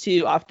think is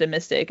too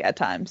optimistic at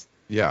times.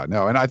 Yeah,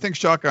 no, and I think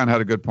Shotgun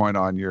had a good point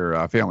on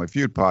your Family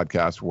Feud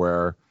podcast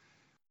where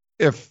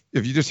if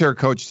you just hear a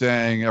coach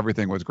saying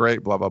everything was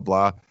great, blah, blah,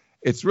 blah,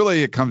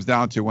 it comes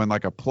down to when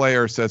like a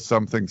player says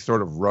something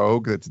sort of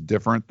rogue that's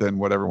different than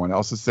what everyone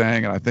else is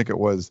saying. And I think it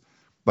was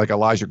like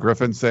Elijah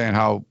Griffin saying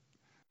how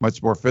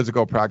much more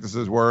physical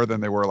practices were than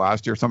they were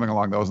last year, something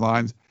along those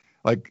lines.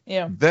 Like,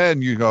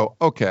 then you go,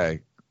 okay,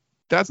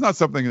 that's not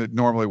something that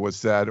normally was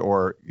said,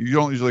 or you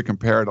don't usually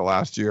compare to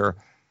last year.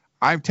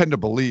 I tend to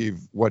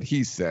believe what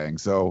he's saying.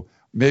 So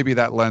maybe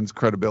that lends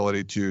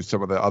credibility to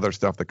some of the other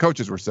stuff the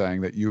coaches were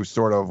saying that you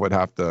sort of would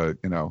have to,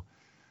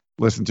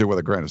 listen to with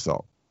a grain of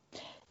salt.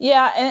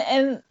 Yeah,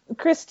 and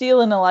Chris Steele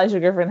and Elijah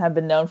Griffin have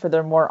been known for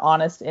their more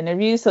honest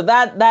interviews. So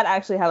that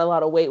actually had a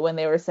lot of weight when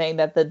they were saying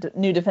that the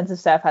new defensive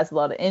staff has a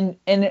lot of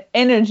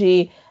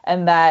energy,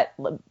 and that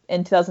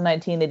in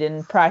 2019 they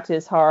didn't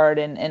practice hard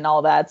and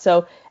all that.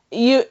 So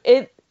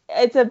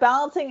it's a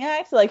balancing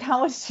act. Like,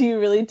 how much do you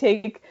really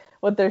take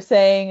what they're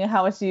saying?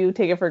 How much do you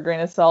take it for a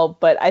grain of salt?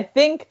 But I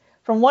think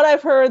from what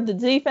I've heard, the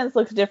defense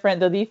looks different.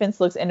 The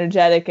defense looks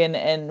energetic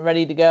and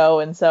ready to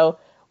go. And so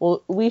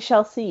we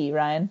shall see,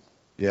 Ryan.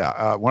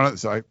 Yeah.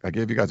 So I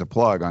gave you guys a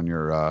plug on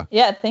your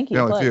thank you.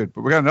 Family Feud,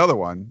 but we got another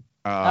one.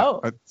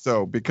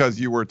 So because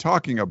you were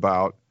talking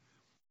about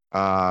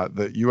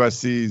the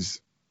USC's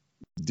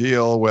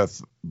deal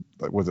with,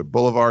 was it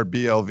Boulevard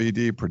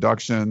BLVD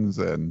Productions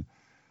and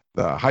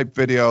the hype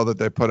video that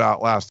they put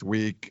out last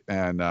week,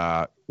 and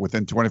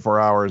within 24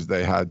 hours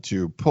they had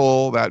to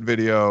pull that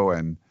video,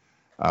 and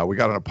we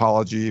got an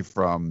apology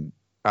from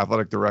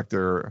athletic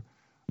director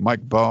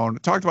Mike Bone.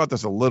 Talked about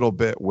this a little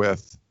bit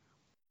with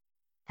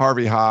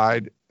Harvey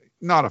Hyde.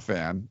 Not a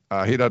fan.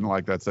 He doesn't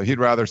like that. So he'd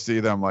rather see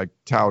them like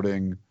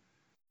touting,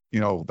 the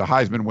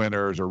Heisman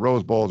winners or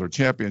Rose Bowls or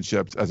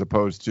championships as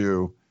opposed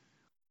to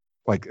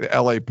like the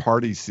LA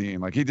party scene.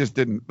 Like, he just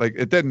didn't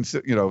it didn't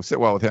sit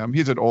well with him.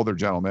 He's an older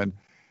gentleman.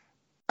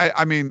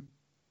 I mean,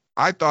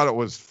 I thought it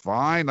was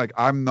fine. Like,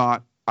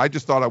 I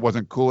just thought I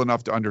wasn't cool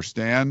enough to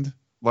understand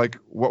like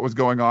what was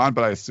going on,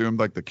 but I assumed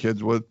like the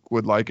kids would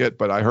like it.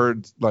 But I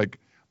heard like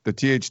the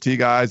THT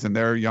guys, and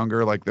they're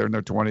younger, like they're in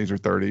their 20s or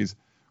 30s.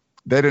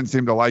 They didn't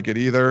seem to like it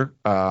either.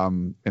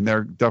 And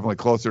they're definitely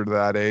closer to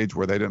that age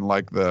where they didn't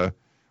like the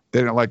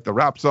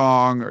rap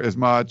song as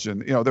much.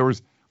 And, there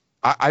was,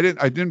 I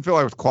didn't feel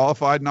I was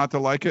qualified not to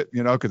like it,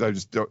 cause I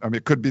just don't,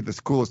 it could be the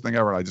coolest thing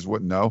ever. And I just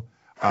wouldn't know.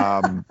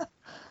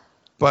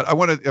 But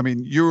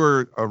you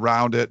were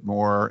around it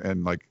more,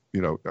 and like,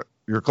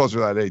 you're closer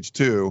to that age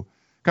too,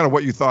 kind of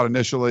what you thought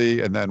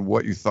initially, and then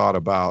what you thought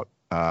about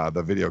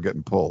the video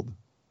getting pulled.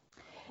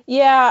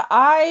 Yeah,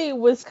 I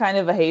was kind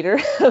of a hater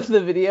of the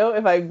video,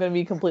 if I'm going to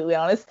be completely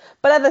honest.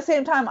 But at the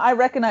same time, I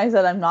recognize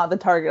that I'm not the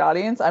target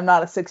audience. I'm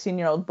not a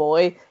 16-year-old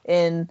boy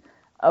in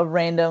a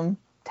random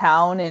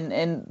town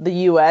in the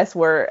U.S.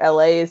 where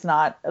LA is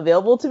not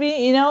available to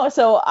me,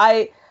 So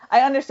I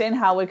understand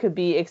how it could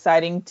be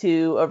exciting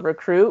to a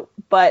recruit.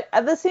 But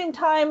at the same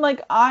time,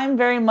 like, I'm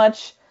very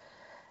much,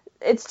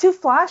 it's too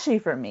flashy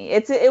for me.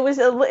 It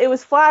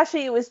was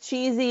flashy, it was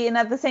cheesy, and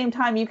at the same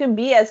time, you can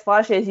be as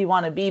flashy as you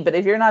want to be, but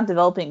if you're not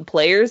developing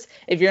players,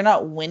 if you're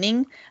not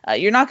winning,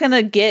 you're not going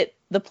to get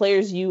the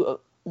players you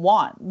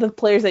want, the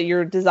players that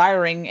you're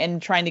desiring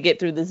and trying to get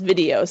through this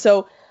video.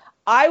 So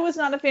I was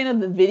not a fan of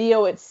the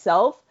video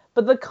itself,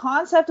 but the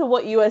concept of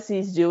what USC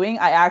is doing,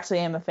 I actually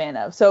am a fan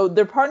of. So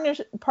they're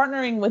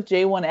partnering with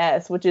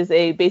J1S, which is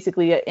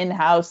basically an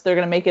in-house. They're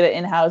going to make it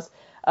an in-house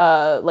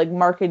like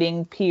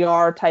marketing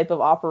PR type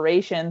of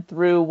operation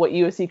through what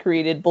USC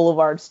created,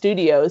 Boulevard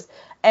Studios.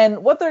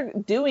 And what they're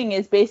doing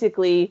is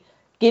basically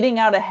getting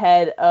out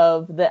ahead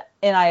of the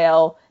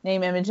NIL,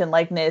 name, image, and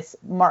likeness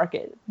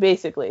market,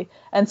 basically.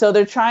 And so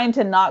they're trying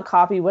to not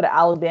copy what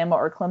Alabama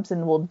or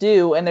Clemson will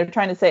do. And they're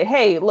trying to say,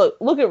 hey, look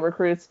at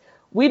recruits.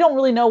 We don't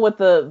really know what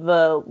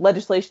the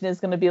legislation is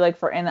going to be like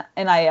for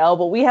NIL,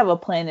 but we have a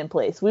plan in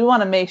place. We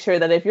want to make sure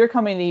that if you're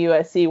coming to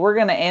USC, we're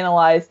going to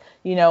analyze,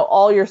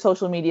 all your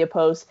social media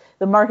posts,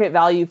 the market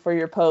value for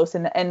your posts,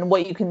 and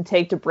what you can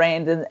take to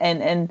brand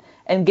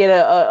and get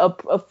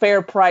a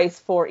fair price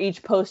for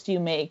each post you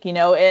make,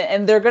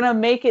 and they're going to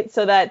make it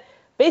so that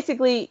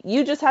basically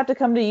you just have to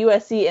come to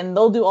USC and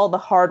they'll do all the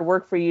hard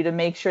work for you to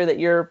make sure that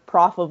you're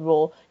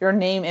profitable, your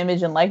name,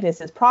 image, and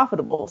likeness is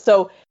profitable.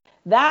 So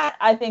that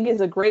I think is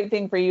a great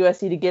thing for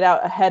USC to get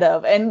out ahead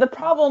of. And the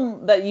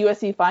problem that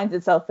USC finds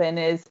itself in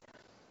is,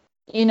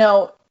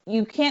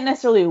 you can't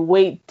necessarily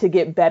wait to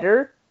get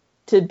better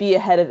to be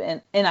ahead of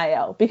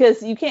NIL,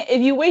 because you can't,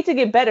 if you wait to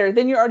get better,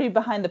 then you're already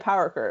behind the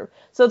power curve.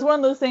 So it's one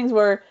of those things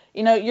where,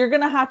 you're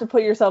going to have to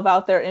put yourself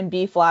out there and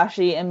be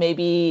flashy and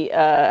maybe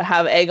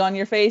have egg on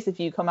your face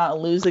if you come out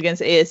and lose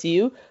against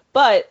ASU,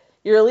 but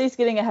you're at least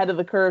getting ahead of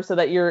the curve so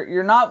that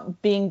you're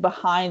not being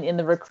behind in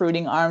the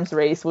recruiting arms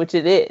race, which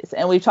it is.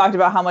 And we've talked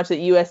about how much that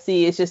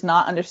USC is just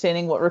not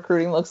understanding what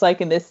recruiting looks like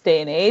in this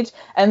day and age.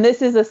 And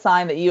this is a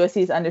sign that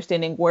USC is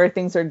understanding where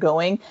things are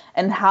going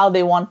and how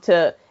they want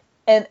to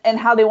and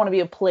how they want to be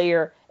a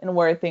player in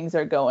where things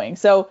are going.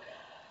 So,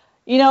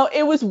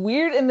 it was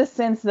weird in the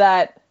sense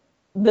that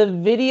the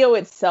video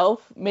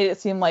itself made it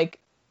seem like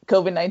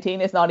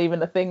COVID-19 is not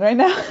even a thing right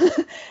now.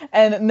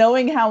 And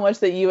knowing how much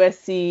that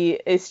USC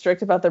is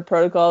strict about their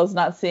protocols,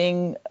 not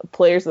seeing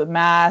players with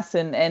masks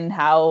and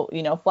how,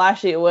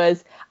 flashy it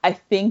was, I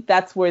think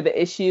that's where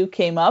the issue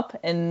came up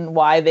and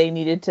why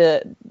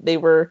they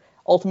were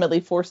ultimately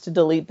forced to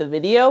delete the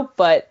video.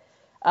 But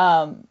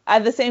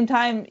at the same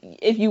time,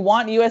 if you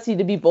want USC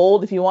to be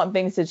bold, if you want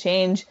things to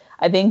change,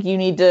 I think you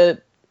need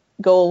to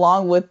go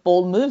along with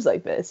bold moves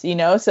like this,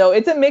 So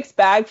it's a mixed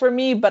bag for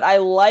me, but I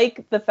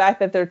like the fact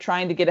that they're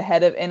trying to get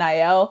ahead of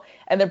NIL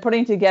and they're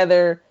putting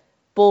together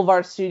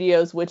Boulevard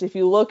Studios, which if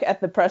you look at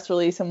the press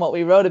release and what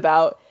we wrote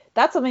about,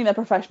 that's something that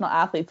professional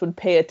athletes would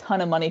pay a ton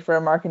of money for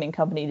a marketing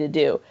company to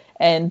do.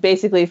 And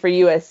basically for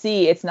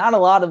USC, it's not a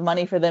lot of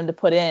money for them to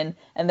put in,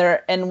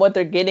 and what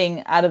they're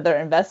getting out of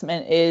their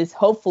investment is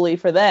hopefully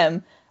for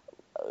them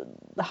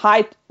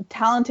high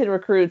talented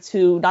recruits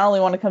who not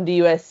only want to come to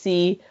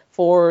USC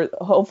for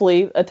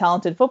hopefully a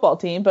talented football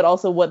team, but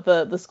also what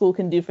the school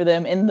can do for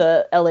them in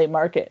the LA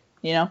market,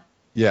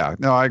 Yeah,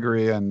 no, I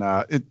agree. And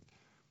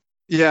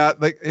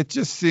it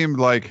just seemed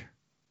like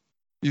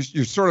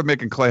you're sort of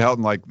making Clay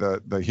Helton like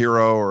the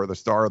hero or the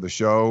star of the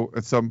show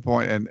at some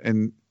point.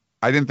 And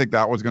I didn't think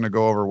that was going to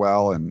go over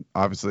well. And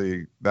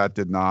obviously that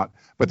did not,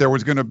 but there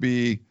was going to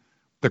be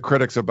the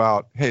critics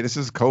about, hey, this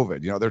is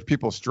COVID. There's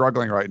people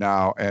struggling right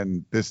now.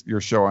 And you're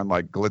showing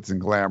like glitz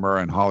and glamour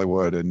and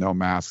Hollywood and no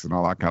masks and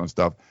all that kind of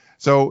stuff.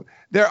 So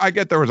I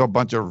get there was a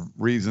bunch of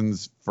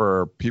reasons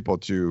for people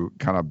to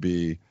kind of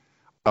be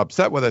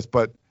upset with us,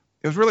 but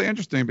it was really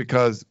interesting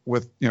because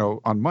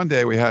on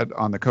Monday we had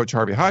on the Coach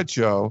Harvey Hyde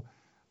show,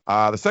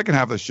 the second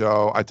half of the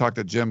show, I talked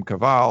to Jim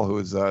Cavall, who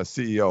is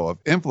CEO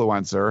of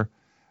Influencer,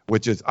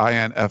 which is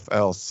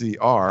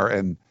INFLCR.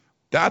 And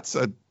that's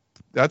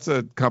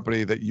a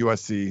company that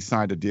USC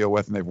signed a deal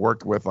with, and they've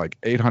worked with like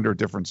 800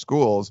 different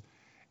schools.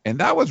 And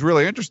that was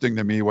really interesting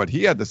to me, what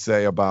he had to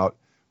say about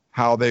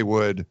how they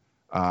would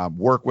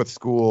work with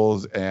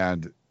schools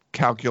and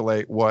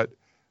calculate what,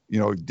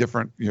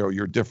 different,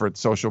 your different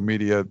social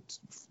media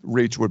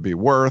reach would be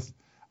worth,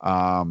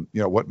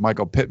 what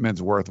Michael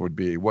Pittman's worth would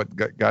be, what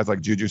guys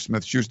like Juju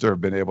Smith-Schuster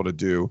have been able to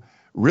do,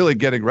 really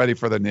getting ready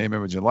for the name,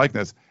 image, and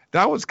likeness.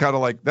 That was kind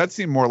of like, that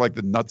seemed more like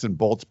the nuts and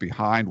bolts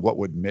behind what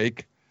would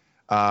make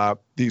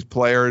these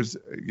players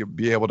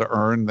be able to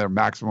earn their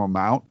maximum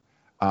amount.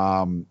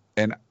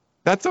 And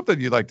that's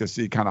something you'd like to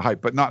see kind of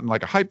hype, but not in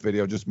like a hype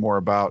video, just more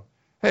about,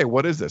 hey,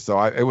 what is this? So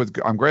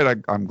I'm glad I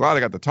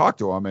got to talk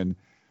to him and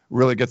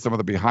really get some of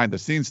the behind the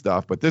scenes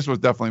stuff. But this was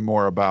definitely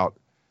more about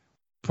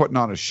putting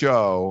on a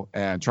show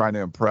and trying to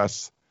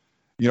impress,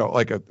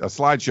 like a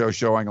slideshow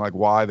showing like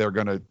why they're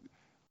going to,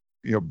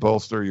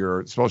 bolster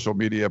your social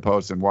media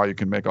posts and why you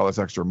can make all this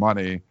extra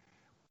money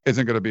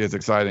isn't going to be as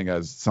exciting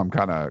as some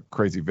kind of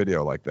crazy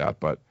video like that.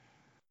 But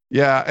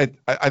yeah,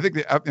 I think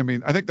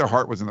their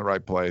heart was in the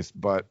right place,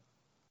 but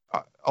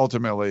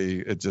ultimately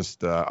it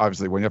just,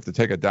 obviously when you have to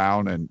take it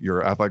down and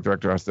your athletic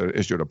director has to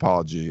issue an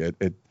apology,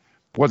 it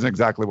wasn't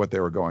exactly what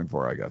they were going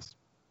for, I guess.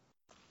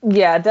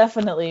 Yeah,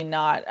 definitely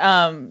not.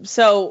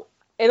 So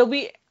it'll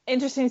be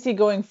interesting to see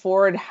going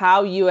forward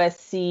how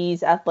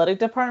USC's athletic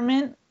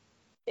department,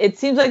 it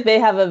seems like they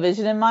have a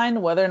vision in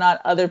mind. Whether or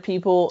not other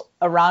people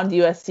around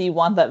USC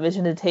want that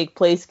vision to take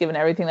place, given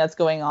everything that's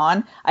going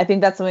on, I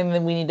think that's something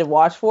that we need to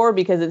watch for,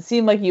 because it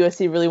seemed like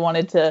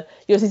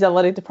USC's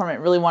athletic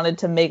department really wanted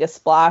to make a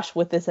splash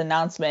with this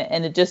announcement,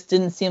 and it just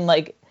didn't seem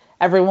like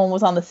everyone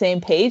was on the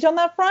same page on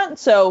that front.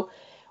 So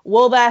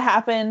will that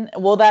happen?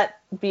 Will that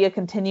be a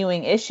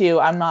continuing issue?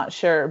 I'm not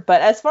sure.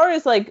 But as far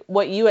as like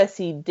what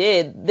USC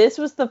did, this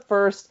was the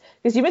first,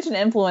 because you mentioned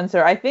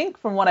Influencer. I think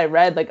from what I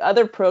read, like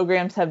other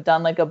programs have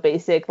done like a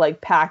basic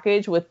like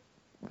package with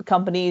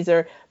companies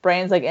or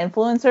brands like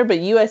Influencer, but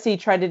USC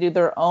tried to do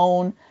their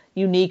own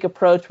unique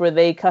approach where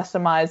they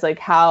customize like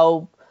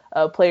how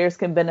players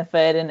can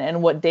benefit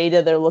and what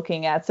data they're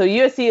looking at. So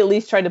USC at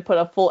least tried to put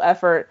a full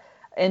effort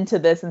into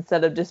this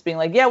instead of just being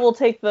like, yeah, we'll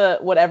take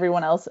what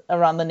everyone else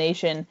around the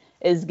nation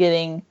is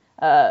getting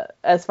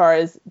as far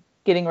as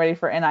getting ready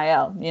for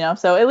NIL,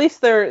 So at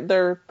least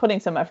they're putting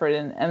some effort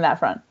in that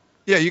front.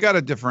 Yeah, you got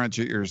to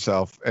differentiate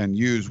yourself and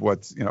use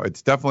what's,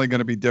 it's definitely going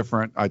to be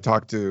different. I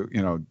talked to,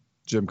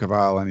 Jim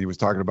Cavale, and he was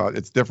talking about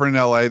it's different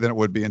in LA than it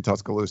would be in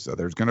Tuscaloosa.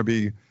 There's going to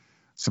be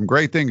some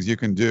great things you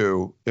can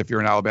do if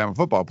you're an Alabama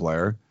football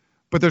player,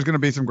 but there's going to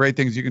be some great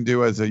things you can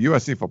do as a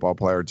USC football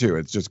player too.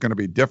 It's just going to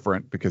be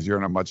different because you're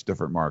in a much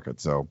different market.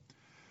 So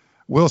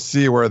we'll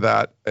see where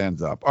that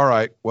ends up. All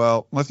right.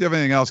 Well, unless you have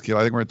anything else, Keel,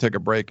 I think we're going to take a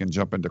break and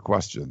jump into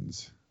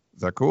questions.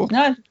 Is that cool?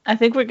 No, I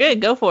think we're good.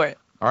 Go for it.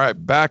 All right.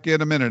 Back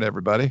in a minute,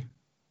 everybody.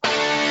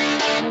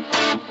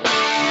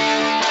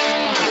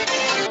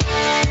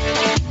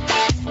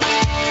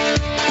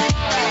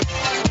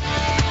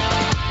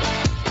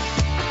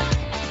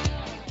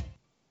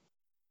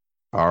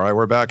 All right,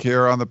 we're back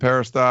here on the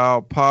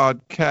Peristyle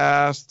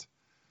podcast,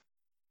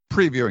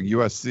 previewing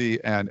USC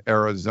and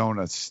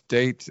Arizona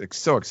State.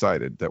 So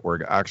excited that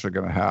we're actually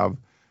going to have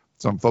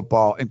some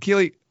football. And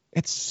Keely,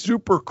 it's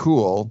super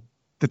cool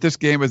that this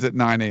game is at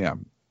 9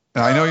 a.m.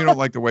 And I know you don't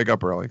like to wake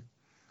up early,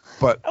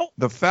 but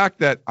the fact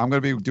that I'm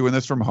going to be doing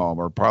this from home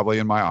or probably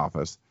in my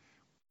office,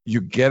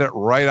 you get it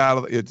right out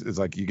of it's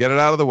like you get it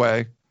out of the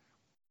way.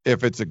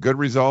 If it's a good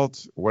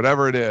result,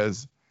 whatever it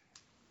is,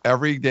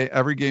 every day,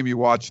 every game you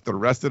watch the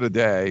rest of the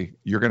day,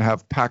 you're going to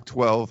have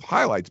Pac-12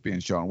 highlights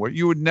being shown where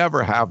you would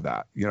never have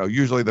that.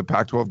 Usually the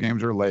Pac-12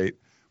 games are late.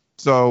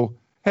 So,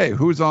 hey,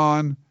 who's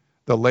on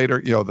the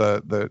later,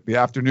 the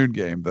afternoon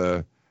game,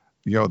 the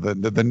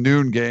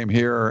noon game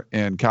here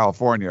in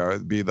California?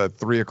 It'd be the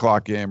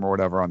 3:00 game or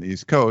whatever on the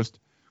East Coast.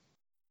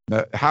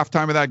 The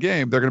halftime of that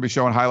game, they're going to be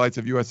showing highlights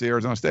of USC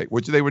Arizona State,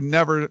 which they could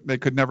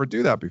never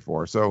do that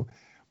before. So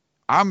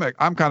I'm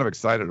kind of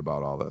excited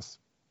about all this.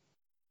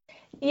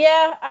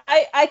 Yeah,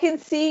 I can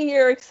see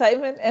your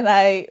excitement and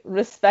I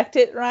respect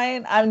it,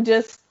 Ryan. I'm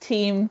just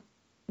team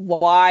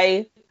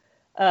why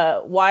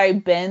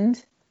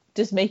bend?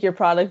 Just make your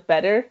product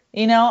better.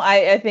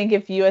 I think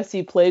if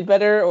USC played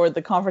better or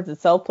the conference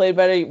itself played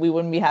better, we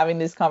wouldn't be having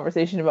this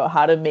conversation about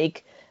how to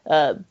make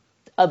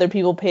other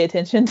people pay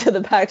attention to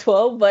the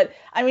Pac-12. But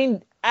I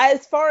mean,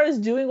 as far as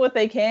doing what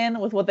they can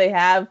with what they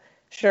have,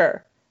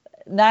 sure.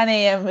 9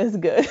 a.m. is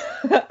good.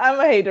 I'm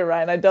a hater,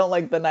 Ryan. I don't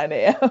like the 9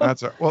 a.m.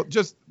 That's right. Well,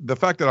 just the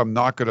fact that I'm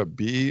not going to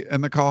be in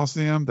the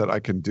Coliseum, that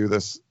I can do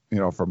this,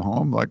 from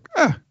home,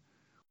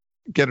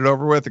 get it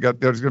over with.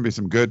 There's going to be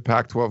some good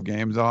Pac-12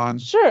 games on.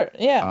 Sure.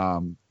 Yeah.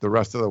 The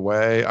rest of the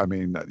way, I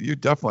mean, you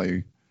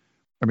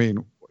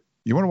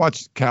want to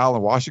watch Cal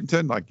and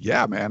Washington?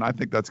 Yeah, man, I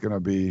think that's going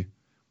to be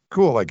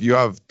cool. You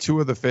have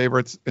two of the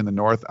favorites in the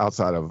North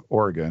outside of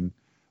Oregon,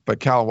 but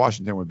Cal and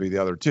Washington would be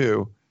the other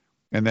two.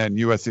 And then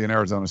USC and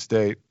Arizona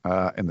State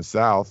in the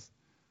South.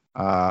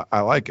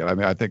 I like it. I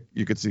mean, I think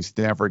you could see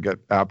Stanford get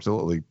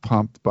absolutely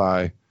pumped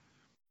by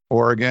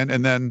Oregon.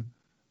 And then,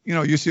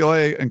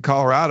 UCLA and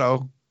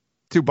Colorado,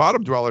 two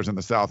bottom dwellers in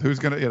the South. Who's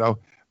going to,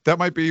 that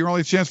might be your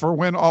only chance for a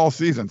win all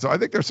season. So I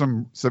think there's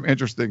some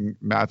interesting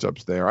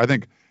matchups there. I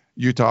think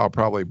Utah will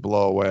probably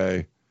blow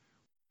away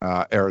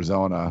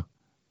Arizona.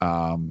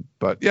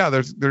 But, yeah,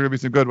 there going to be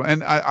some good ones.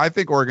 And I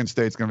think Oregon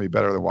State's going to be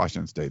better than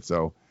Washington State.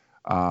 So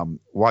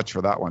watch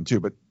for that one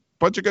too, but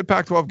bunch of good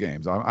Pac-12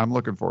 games. I'm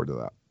looking forward to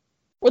that.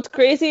 What's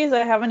crazy is I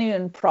haven't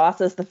even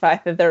processed the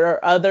fact that there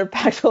are other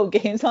Pac-12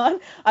 games on.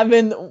 I've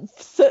been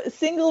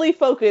singly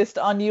focused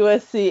on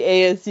USC,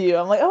 ASU.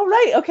 I'm like, oh,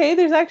 right. Okay.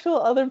 There's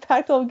actual other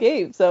Pac-12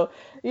 games. So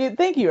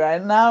thank you,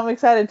 Ryan. Now I'm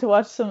excited to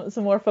watch some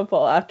more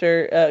football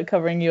after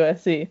covering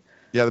USC.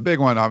 Yeah. The big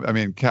one, I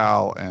mean,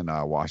 Cal and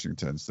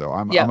Washington. So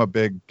I'm a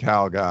big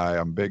Cal guy.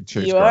 I'm a big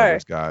Chase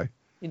Gardner's guy.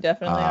 You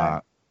definitely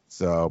are.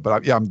 So,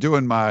 but I'm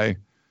doing my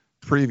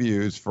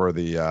previews for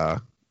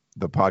the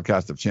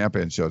podcast of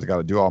Champions shows. I got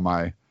to do all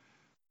my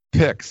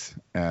picks,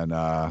 and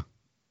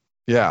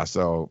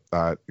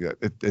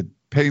it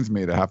pains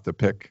me to have to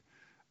pick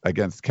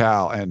against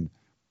Cal and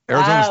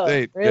Arizona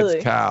State. Really?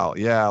 It's Cal.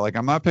 Yeah,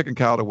 I'm not picking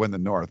Cal to win the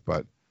North,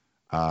 but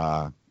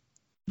I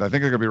think they're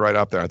gonna be right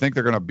up there. I think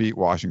they're gonna beat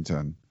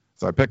Washington.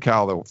 So I picked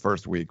Cal the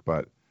first week,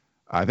 but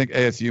I think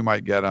ASU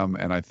might get them,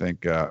 and I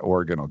think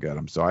Oregon will get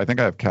them. So I think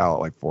I have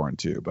Cal at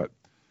 4-2, but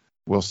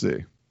we'll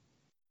see.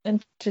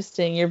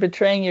 Interesting. You're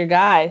betraying your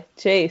guy,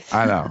 Chase.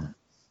 I know.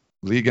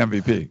 League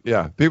MVP.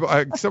 Yeah.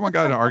 Someone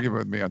got in an argument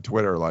with me on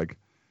Twitter.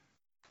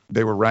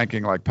 They were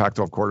ranking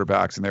Pac-12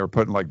 quarterbacks and they were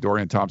putting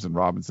Dorian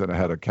Thompson-Robinson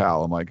ahead of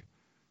Cal. I'm like,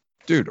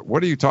 dude,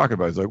 what are you talking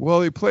about? He's like,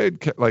 well, he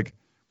played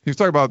he was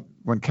talking about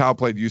when Cal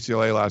played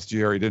UCLA last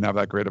year. He didn't have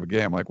that great of a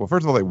game. I'm like, well,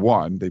 first of all, they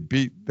won. They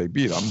beat them.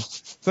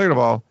 Second of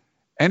all,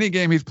 any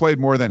game he's played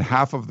more than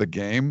half of the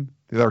game,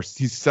 he's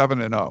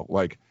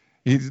 7-0.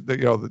 He's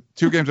the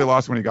two games they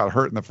lost when he got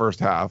hurt in the first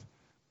half,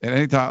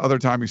 and other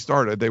time he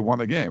started, they won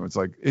the game. It's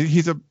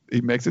he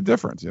makes a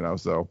difference,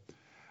 So,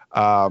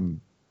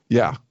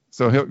 yeah.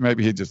 So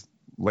maybe he just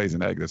lays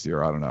an egg this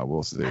year. I don't know.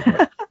 We'll see.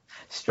 But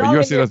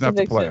USC doesn't have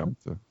to play him.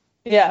 So.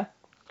 Yeah.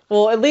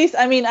 Well, at least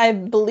I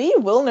believe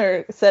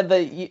Wilner said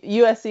that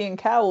USC and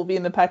Cal will be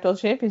in the Pac-12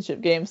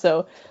 championship game.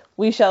 So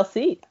we shall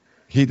see.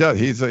 He does.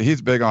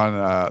 He's big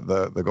on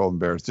the Golden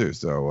Bears too.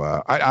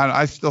 So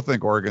I still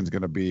think Oregon's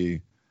going to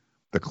be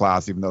the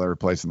class, even though they're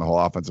replacing the whole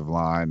offensive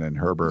line and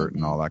Herbert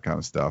and all that kind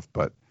of stuff.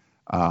 But,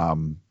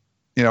 and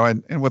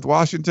with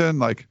Washington,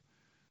 like,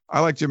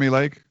 I like Jimmy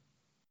Lake,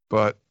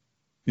 but,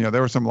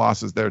 there were some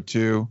losses there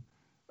too.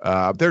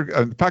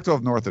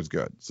 Pac-12 North is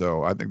good.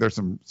 So I think there's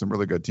some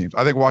really good teams.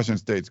 I think Washington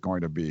State's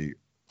going to be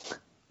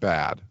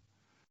bad.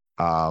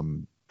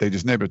 They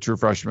just named a true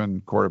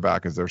freshman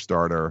quarterback as their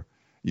starter.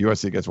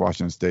 USC gets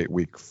Washington State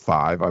week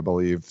 5, I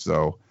believe.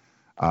 So,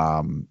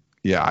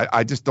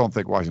 I just don't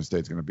think Washington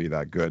State's going to be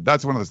that good.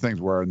 That's one of those things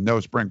where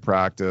no spring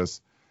practice,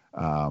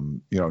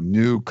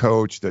 new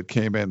coach that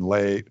came in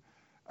late,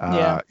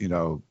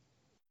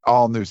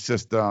 all new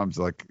systems,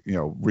 like,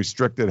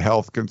 restricted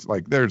health.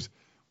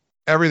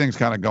 Everything's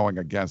kind of going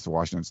against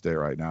Washington State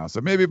right now. So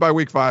maybe by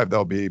week 5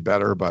 they'll be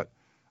better, but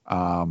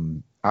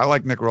I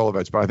like Nick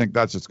Rolovich, but I think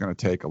that's just going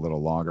to take a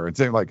little longer. And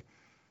same like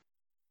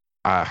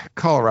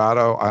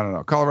Colorado, I don't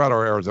know, Colorado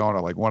or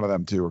Arizona, like one of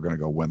them two are going to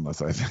go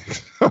winless, I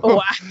think.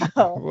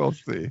 Wow. We'll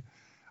see.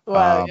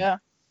 Wow, yeah.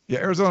 Yeah,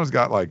 Arizona's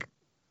got like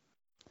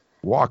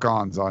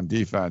walk-ons on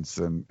defense,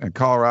 and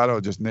Colorado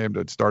just named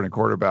a starting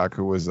quarterback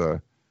who was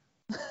a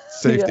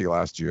safety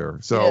last year.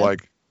 So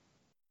like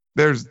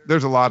there's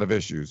a lot of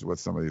issues with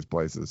some of these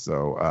places.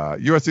 So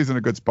USC's in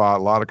a good spot,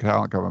 a lot of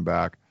talent coming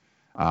back.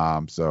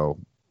 So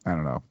I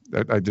don't know.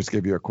 I just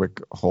gave you a quick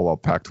whole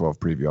Pac-12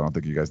 preview. I don't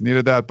think you guys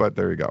needed that, but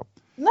there you go.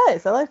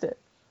 Nice. I liked it.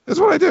 That's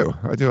what I do.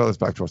 I do all this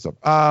Pac-12 stuff.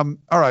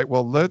 All right.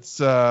 Well, let's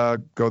go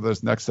to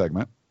this next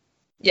segment.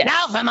 Yeah.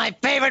 Now for my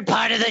favorite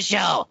part of the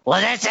show.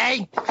 What did I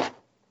say?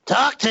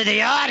 Talk to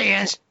the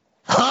audience.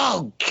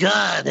 Oh,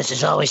 God. This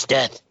is always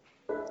death.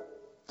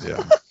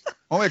 Yeah.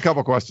 Only a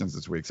couple questions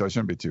this week, so it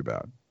shouldn't be too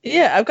bad.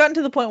 Yeah. I've gotten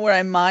to the point where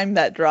I mime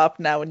that drop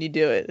now when you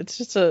do it. It's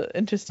just an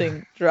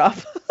interesting drop.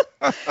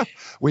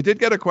 We did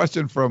get a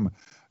question from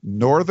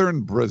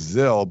northern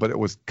Brazil, but it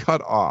was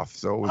cut off.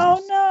 So it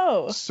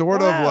was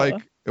sort of like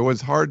it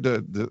was hard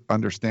to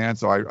understand.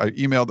 So I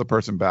emailed the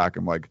person back.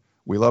 I'm like,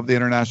 we love the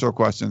international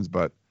questions,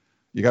 but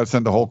you got to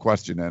send the whole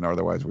question in.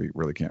 Otherwise, we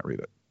really can't read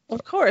it.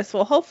 Of course.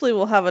 Well, hopefully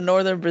we'll have a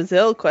northern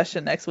Brazil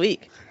question next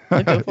week.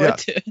 Looking forward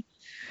to it.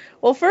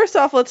 Well, first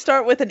off, let's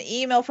start with an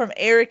email from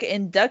Eric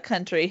in Duck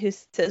Country who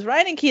says,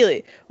 Ryan and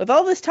Keely, with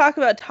all this talk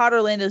about Todd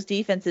Orlando's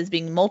defenses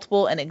being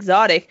multiple and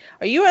exotic,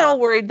 are you at all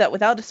worried that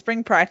without a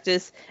spring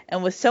practice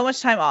and with so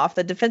much time off,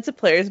 the defensive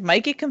players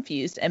might get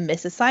confused and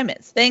miss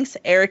assignments? Thanks,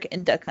 Eric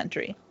in Duck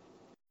Country.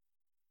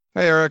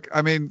 Hey, Eric.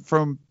 I mean,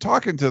 from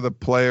talking to the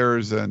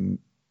players and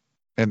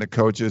the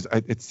coaches,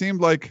 it seemed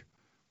like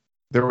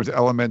there was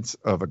elements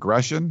of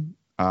aggression,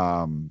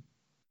 but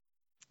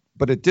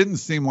it didn't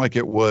seem like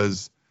it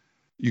was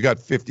you got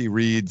 50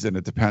 reads and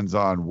it depends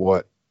on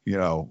what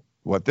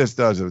this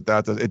does or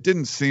that does. It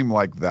didn't seem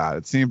like that.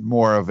 It seemed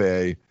more of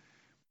a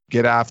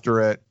get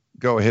after it,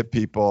 go hit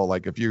people.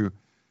 Like if you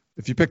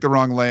pick the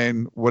wrong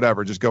lane,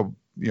 whatever, just go,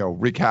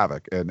 wreak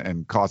havoc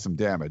and cause some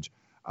damage.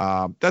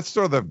 That's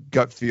sort of the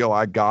gut feel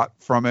I got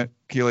from it,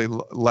 Keely,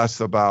 less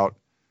about,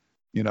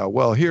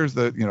 well, here's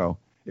the,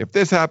 if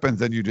this happens,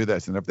 then you do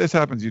this. And if this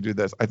happens, you do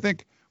this. I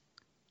think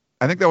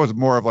that was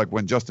more of like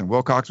when Justin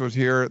Wilcox was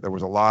here, there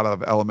was a lot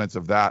of elements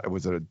of that. It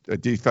was a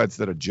defense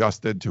that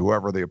adjusted to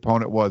whoever the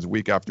opponent was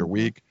week after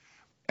week.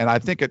 And I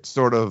think it's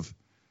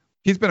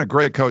he's been a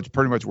great coach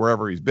pretty much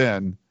wherever he's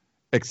been,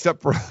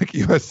 except for like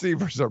USC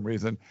for some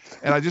reason.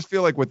 And I just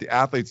feel like with the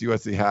athletes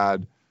USC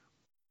had,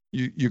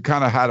 you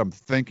kind of had them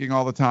thinking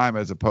all the time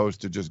as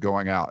opposed to just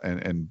going out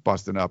and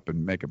busting up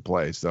and making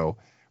plays. So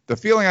the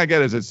feeling I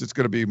get is it's just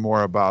going to be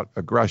more about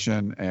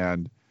aggression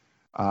and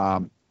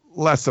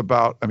less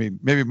about,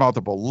 maybe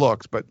multiple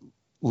looks, but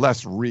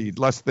less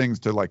things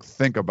to like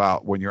think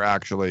about when you're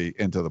actually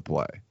into the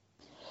play.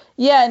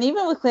 Yeah, and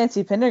even with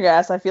Clancy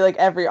Pendergast, I feel like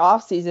every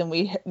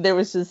offseason there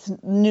was this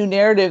new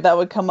narrative that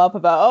would come up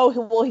about,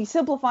 he's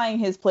simplifying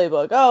his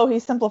playbook.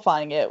 He's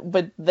simplifying it.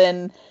 But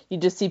then you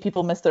just see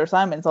people miss their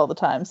assignments all the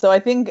time. So I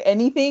think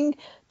anything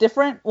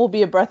different will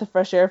be a breath of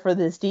fresh air for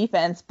this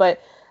defense.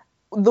 But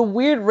the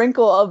weird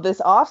wrinkle of this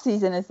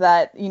offseason is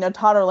that,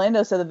 Todd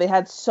Orlando said that they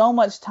had so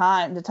much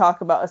time to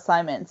talk about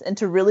assignments and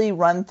to really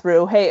run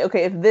through, hey,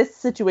 okay, if this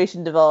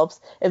situation develops,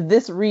 if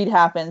this read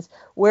happens,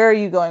 where are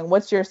you going?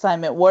 What's your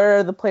assignment? What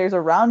are the players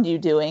around you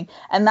doing?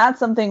 And that's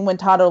something when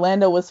Todd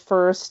Orlando was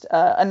first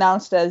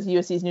announced as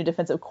USC's new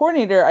defensive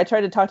coordinator, I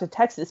tried to talk to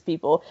Texas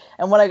people.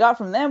 And what I got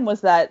from them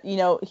was that,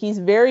 he's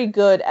very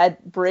good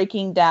at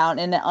breaking down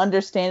in an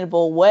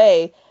understandable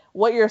way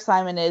what your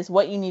assignment is,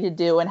 what you need to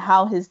do, and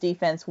how his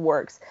defense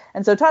works.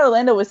 And so Todd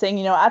Orlando was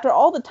saying, after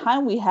all the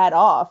time we had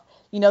off,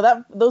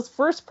 that those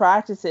first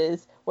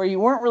practices where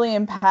you weren't really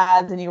in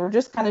pads and you were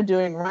just kind of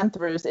doing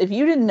run-throughs, if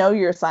you didn't know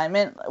your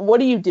assignment,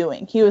 what are you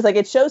doing? He was like,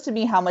 it shows to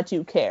me how much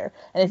you care.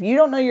 And if you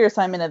don't know your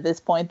assignment at this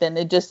point, then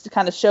it just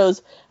kind of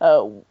shows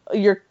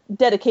you're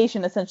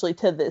dedication essentially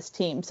to this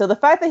team. So the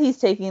fact that he's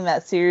taking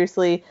that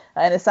seriously,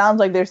 and it sounds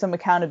like there's some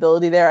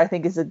accountability there, I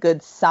think is a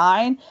good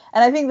sign.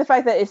 And I think the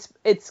fact that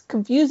it's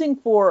confusing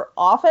for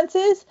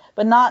offenses,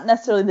 but not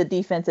necessarily the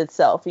defense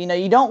itself. You know,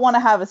 you don't want to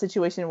have a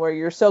situation where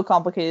you're so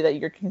complicated that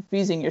you're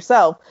confusing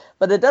yourself,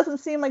 but it doesn't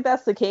seem like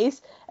that's the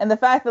case. And the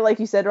fact that, like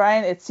you said,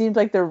 Ryan, it seems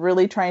like they're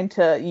really trying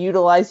to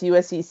utilize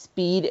USC's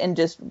speed and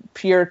just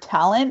pure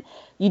talent.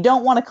 You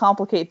don't want to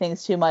complicate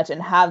things too much and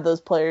have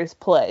those players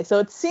play. So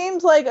it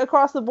seems like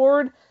across the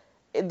board,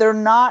 they're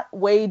not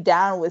weighed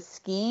down with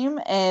scheme,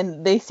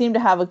 and they seem to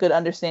have a good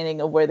understanding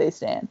of where they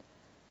stand.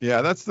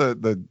 Yeah, that's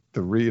the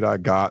read I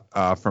got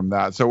from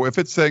that. So if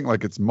it's saying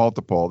like it's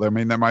multiple, I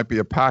mean, there might be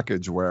a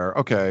package where,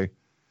 okay,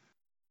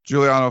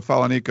 Giuliano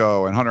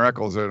Falanico and Hunter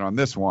Echols are in on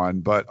this one,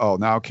 but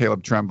now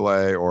Caleb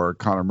Tremblay or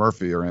Connor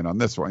Murphy are in on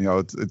this one. You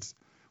know,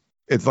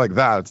 it's like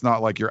that. It's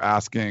not like you're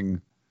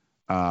asking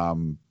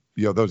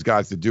those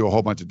guys to do a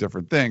whole bunch of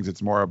different things.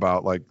 It's more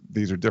about like,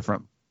 these are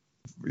different,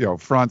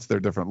 fronts, they're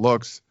different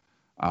looks.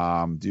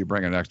 Do you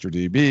bring an extra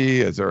DB?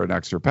 Is there an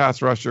extra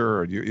pass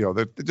rusher? Or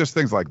they're just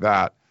things like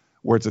that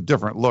where it's a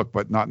different look,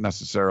 but not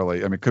necessarily,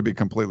 I mean, it could be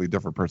completely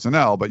different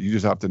personnel, but you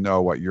just have to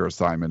know what your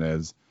assignment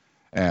is.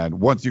 And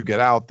once you get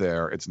out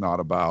there, it's not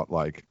about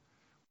like,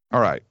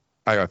 all right,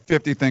 I got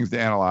 50 things to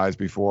analyze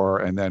before,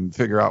 and then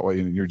figure out what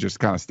you're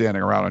just kind of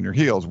standing around on your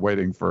heels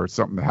waiting for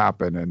something to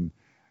happen, and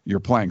you're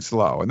playing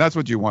slow. And that's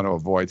what you want to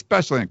avoid,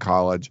 especially in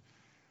college.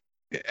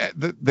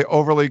 The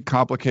overly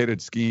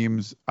complicated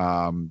schemes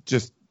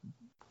just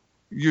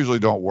usually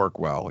don't work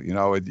well.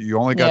 You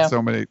only got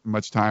so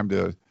much time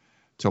to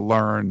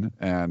learn.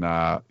 And,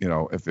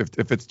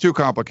 if it's too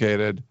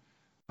complicated,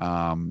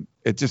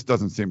 it just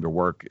doesn't seem to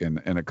work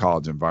in a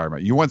college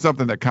environment. You want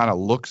something that kind of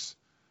looks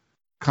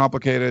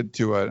complicated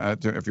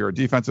if you're a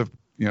defensive,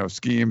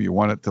 scheme, you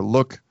want it to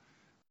look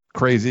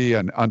crazy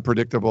and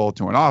unpredictable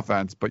to an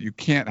offense, but you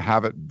can't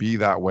have it be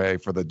that way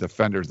for the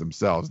defenders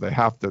themselves. They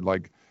have to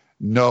like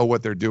know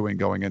what they're doing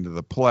going into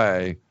the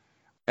play,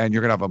 and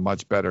you're going to have a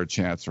much better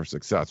chance for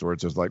success, where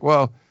it's just like,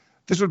 well,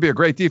 this would be a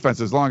great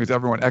defense as long as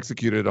everyone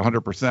executed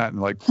 100%.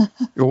 And like,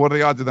 what are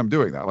the odds of them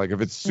doing that? Like,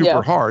 if it's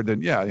super hard,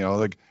 then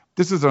like,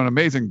 this is an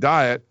amazing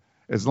diet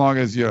as long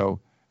as, you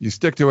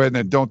stick to it, and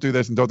then don't do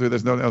this and don't do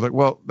this. No, I was like,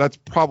 well, that's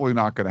probably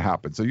not going to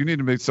happen. So you need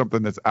to make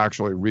something that's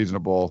actually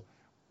reasonable,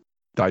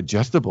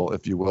 digestible,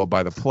 if you will,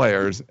 by the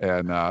players.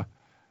 And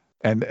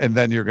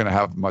then you're going to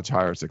have much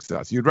higher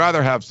success. You'd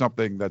rather have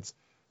something that's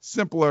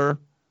simpler,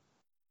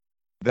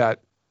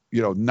 that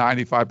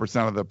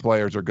 95% of the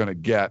players are going to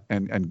get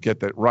and get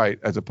that right,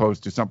 as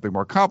opposed to something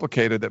more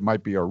complicated that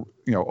might be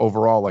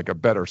overall like a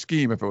better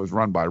scheme if it was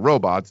run by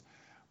robots.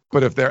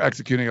 But if they're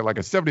executing at like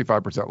a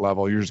 75%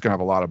 level, you're just going to have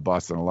a lot of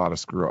busts and a lot of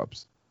screw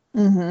ups.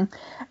 Mm-hmm.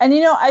 And,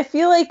 I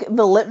feel like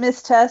the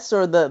litmus test,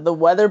 or the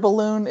weather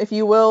balloon, if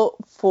you will,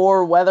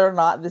 for whether or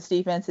not this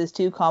defense is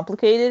too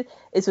complicated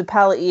is with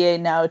Palaie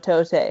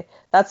Naotote.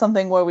 That's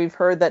something where we've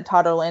heard that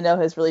Todd Orlando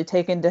has really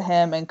taken to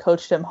him and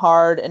coached him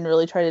hard and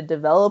really tried to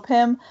develop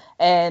him.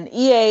 And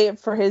EA,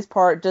 for his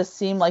part, just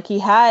seemed like he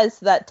has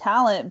that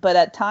talent, but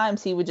at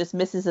times he would just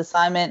miss his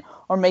assignment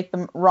or make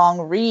the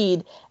wrong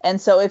read. And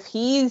so if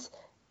he's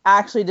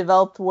actually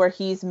developed where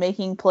he's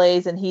making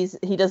plays and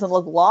he doesn't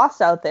look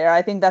lost out there,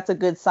 I think that's a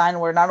good sign,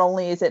 where not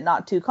only is it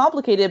not too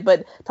complicated,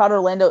 but Todd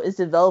Orlando is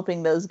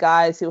developing those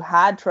guys who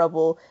had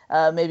trouble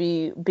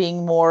maybe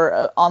being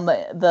more on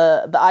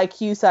the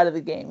IQ side of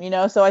the game,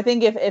 So I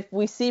think if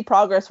we see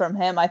progress from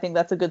him, I think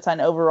that's a good sign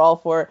overall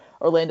for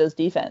Orlando's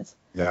defense.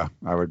 Yeah,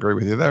 I would agree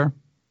with you there.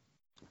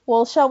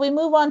 Well, shall we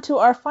move on to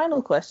our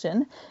final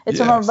question? It's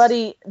from our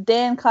buddy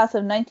Dan, class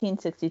of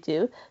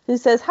 1962, who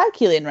says, "Hi,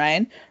 Keely and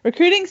Ryan.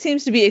 Recruiting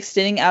seems to be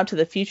extending out to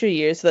the future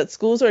years so that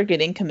schools are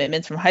getting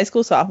commitments from high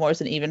school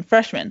sophomores and even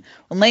freshmen.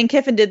 When Lane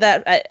Kiffin did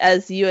that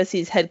as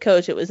USC's head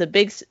coach, it was a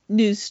big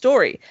news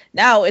story.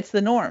 Now it's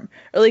the norm.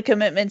 Early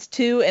commitments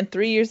 2 and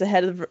 3 years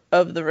ahead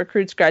of the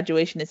recruit's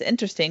graduation is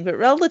interesting, but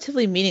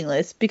relatively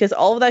meaningless, because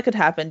all of that could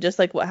happen just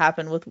like what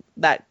happened with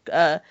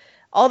that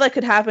all that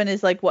could happen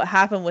is like what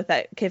happened with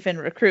that Kiffin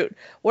recruit.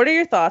 What are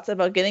your thoughts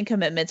about getting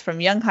commitments from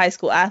young high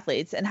school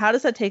athletes, and how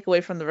does that take away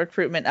from the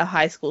recruitment of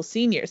high school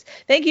seniors?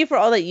 Thank you for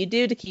all that you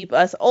do to keep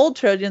us old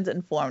Trojans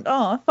informed."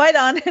 Oh, fight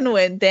on and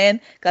win, Dan,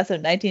 class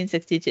of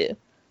 1962.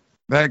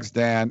 Thanks,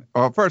 Dan.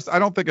 Well, first, I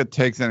don't think it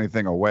takes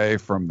anything away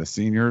from the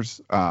seniors.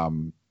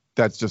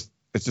 It's just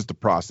a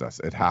process.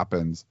 It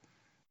happens.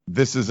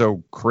 This is a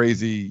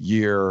crazy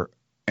year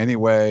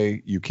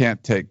anyway. You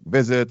can't take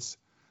visits.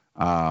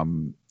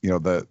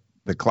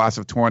 The class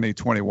of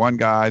 2021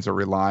 guys are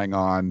relying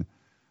on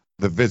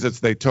the visits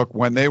they took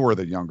when they were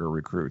the younger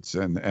recruits.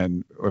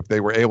 And if they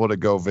were able to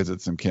go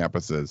visit some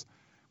campuses,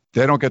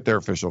 they don't get their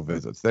official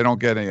visits. They don't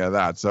get any of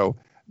that. So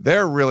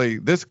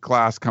this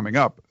class coming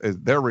up,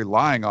 they're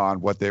relying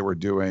on what they were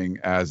doing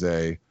as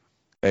a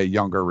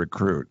younger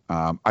recruit.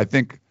 I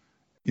think,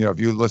 if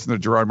you listen to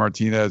Gerard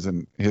Martinez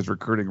and his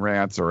recruiting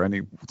rants, or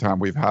any time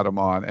we've had him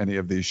on any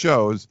of these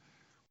shows,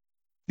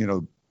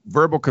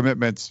 verbal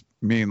commitments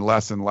mean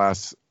less and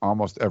less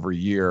almost every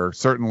year.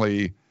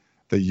 Certainly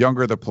The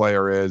younger the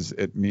player is,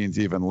 it means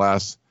even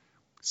less.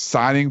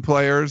 Signing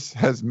players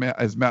has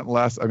meant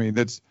less. I mean,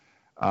 it's,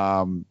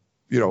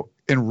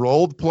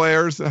 enrolled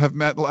players have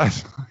meant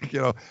less.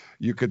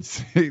 You could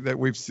see that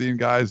we've seen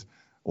guys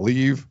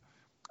leave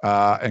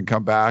and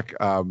come back.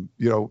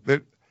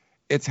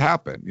 It's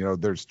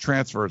happened. There's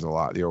transfers a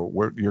lot.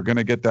 You're going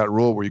to get that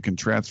rule where you can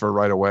transfer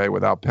right away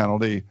without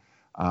penalty.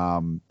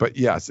 But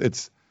yes,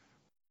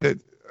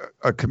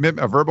 a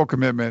commitment. A verbal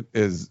commitment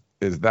is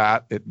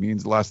that it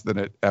means less than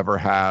it ever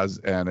has,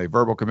 and a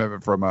verbal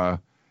commitment from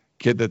a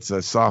kid that's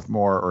a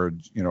sophomore or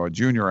a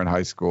junior in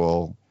high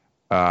school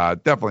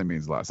definitely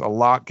means less. A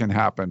lot can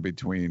happen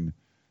between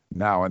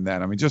now and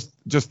then. I mean, just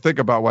think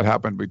about what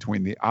happened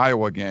between the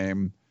Iowa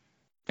game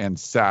and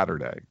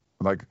Saturday.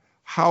 Like,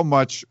 how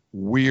much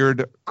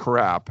weird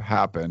crap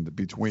happened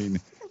between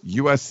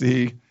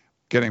USC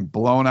getting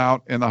blown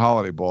out in the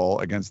Holiday Bowl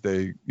against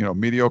a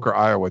mediocre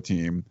Iowa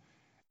team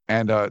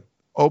and a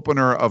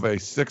opener of a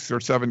 6 or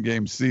 7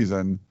 game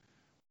season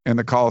in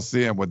the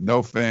Coliseum with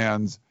no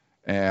fans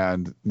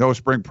and no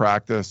spring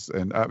practice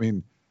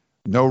and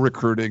no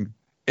recruiting.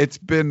 It's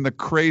been the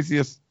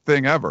craziest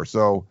thing ever.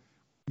 So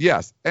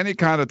yes, any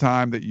kind of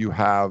time that you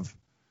have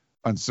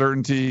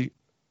uncertainty,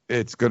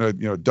 it's going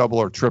to double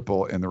or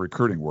triple in the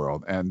recruiting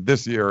world. And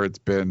this year it's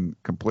been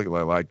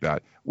completely like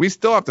that. We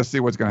still have to see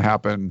what's going to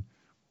happen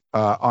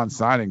on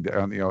signing day,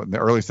 in the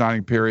early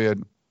signing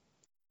period.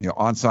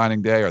 On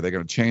signing day, are they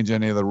going to change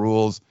any of the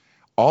rules?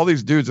 All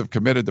these dudes have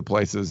committed to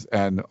places,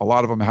 and a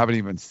lot of them haven't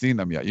even seen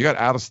them yet. You got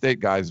out-of-state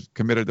guys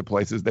committed to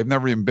places. They've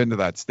never even been to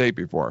that state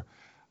before.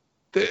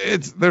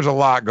 There's a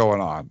lot going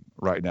on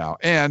right now.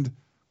 And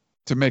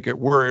to make it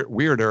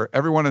weirder,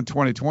 everyone in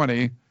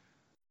 2020,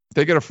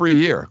 they get a free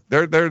year.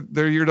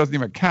 Their year doesn't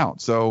even count.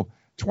 So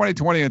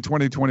 2020 and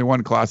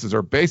 2021 classes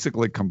are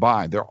basically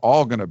combined. They're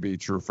all going to be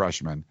true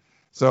freshmen.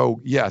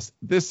 So yes,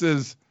 this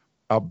is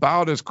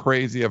about as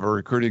crazy of a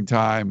recruiting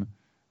time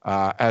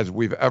as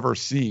we've ever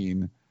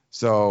seen.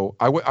 So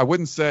I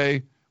wouldn't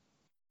say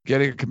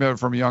getting a commitment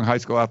from a young high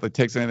school athlete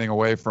takes anything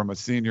away from a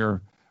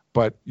senior,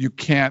 but you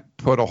can't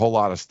put a whole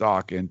lot of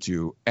stock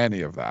into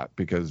any of that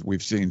because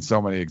we've seen so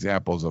many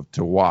examples of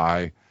to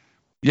why.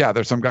 Yeah,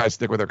 there's some guys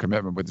stick with their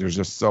commitment, but there's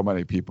just so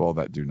many people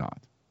that do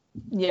not.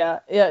 Yeah,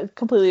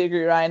 completely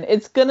agree, Ryan.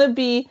 It's gonna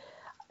be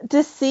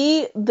to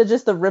see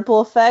the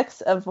ripple effects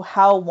of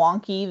how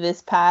wonky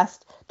this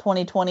past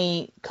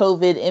 2020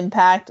 COVID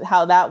impact,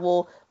 how that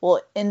will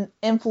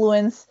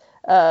influence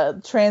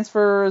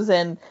transfers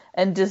and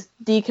just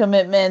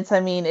decommitments.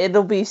 I mean,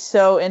 it'll be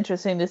so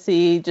interesting to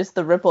see just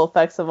the ripple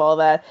effects of all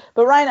that.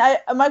 But Ryan,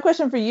 my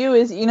question for you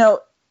is,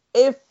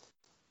 if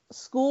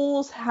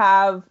schools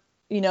have,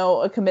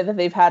 a commit that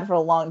they've had for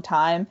a long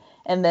time,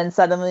 and then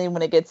suddenly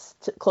when it gets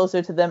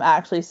closer to them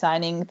actually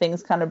signing,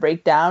 things kind of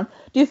break down.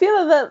 Do you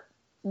feel that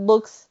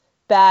looks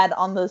bad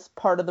on this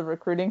part of the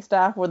recruiting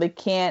staff where they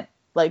can't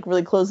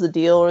really close the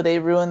deal or they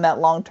ruin that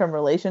long-term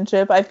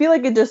relationship? I feel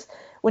like it just,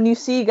 when you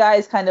see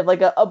guys kind of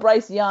like a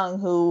Bryce Young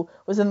who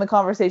was in the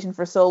conversation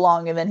for so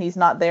long and then he's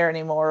not there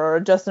anymore, or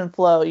a Justin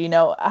Flo,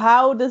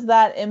 how does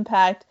that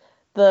impact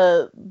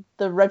the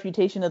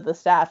reputation of the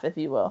staff, if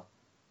you will?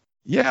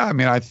 Yeah, I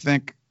mean, I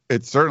think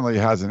it certainly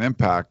has an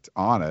impact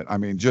on it. I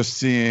mean, just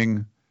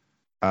seeing,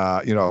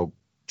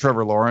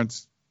 Trevor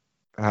Lawrence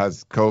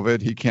has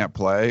COVID, he can't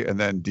play, and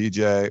then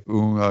DJ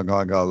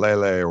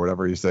Lele or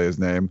whatever you say his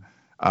name,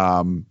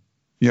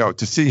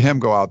 to see him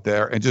go out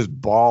there and just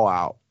ball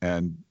out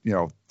and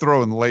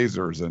throwing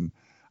lasers and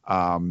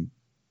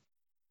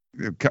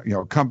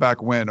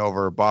comeback win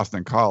over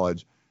Boston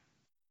College.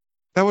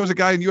 That was a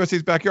guy in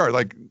USC's backyard.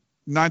 Like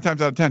 9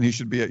 times out of 10, he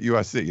should be at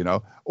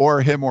USC,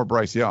 or him or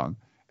Bryce Young.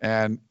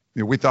 And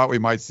we thought we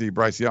might see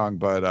Bryce Young,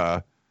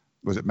 but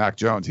was it Mac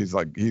Jones?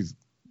 He's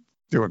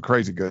doing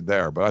crazy good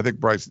there, but I think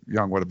Bryce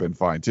Young would have been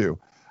fine too.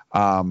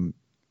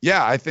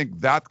 I think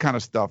that kind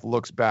of stuff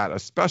looks bad,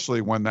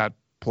 especially when that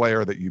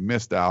player that you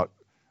missed out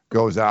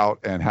goes out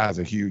and has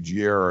a huge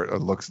year, or it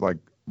looks like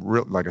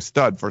a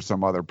stud for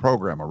some other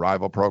program, a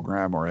rival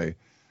program or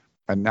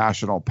a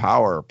national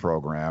power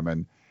program.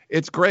 And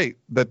it's great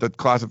that the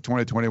class of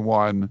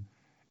 2021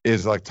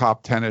 is like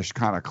top 10-ish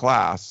kind of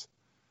class,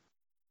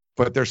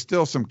 but there's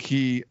still some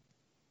key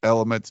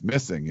elements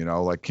missing,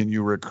 like, can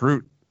you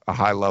recruit a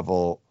high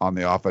level on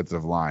the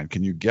offensive line?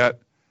 Can you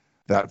get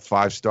that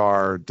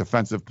 5-star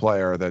defensive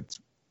player that's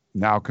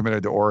now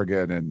committed to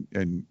Oregon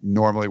and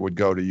normally would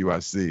go to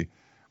USC?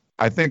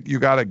 I think you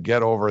got to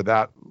get over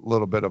that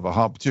little bit of a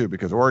hump too,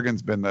 because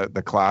Oregon's been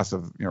the class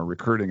of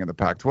recruiting in the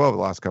Pac-12 the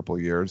last couple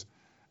of years,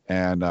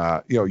 and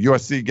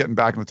USC getting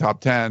back in the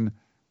top 10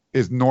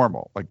 is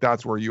normal. Like,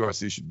 that's where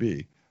USC should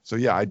be. So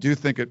yeah, I do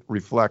think it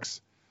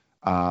reflects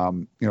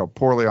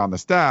poorly on the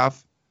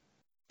staff.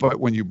 But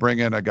when you bring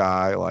in a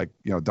guy like,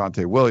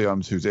 Dante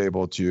Williams, who's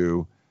able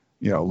to,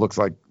 looks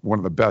like one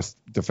of the best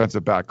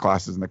defensive back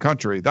classes in the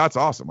country, that's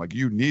awesome. Like,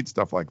 you need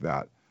stuff like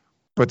that.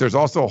 But there's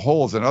also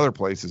holes in other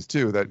places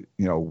too that,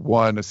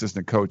 one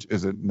assistant coach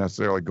isn't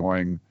necessarily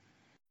going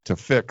to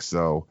fix.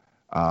 So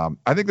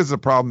I think this is a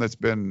problem that's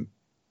been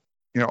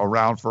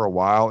around for a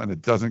while and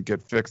it doesn't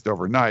get fixed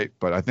overnight.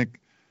 But I think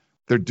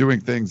they're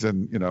doing things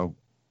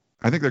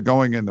I think they're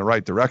going in the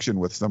right direction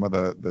with some of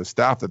the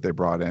staff that they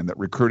brought in, that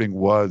recruiting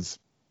was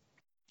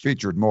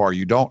featured more.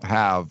 You don't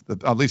have,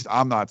 at least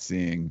I'm not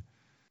seeing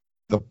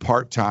the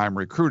part-time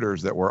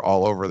recruiters that were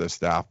all over the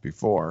staff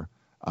before.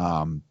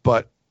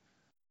 But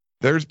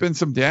there's been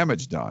some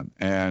damage done,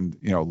 and,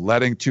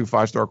 letting 2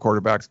 5-star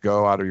quarterbacks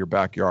go out of your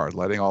backyard,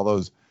 letting all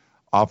those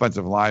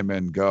offensive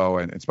linemen go,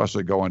 and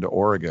especially going to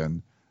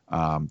Oregon,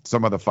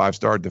 some of the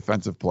 5-star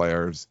defensive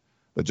players,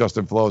 the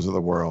Justin Flows of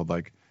the world,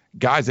 like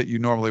guys that you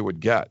normally would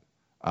get,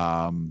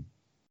 or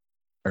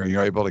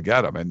you're able to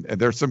get them. And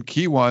there's some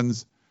key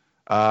ones,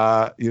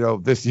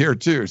 this year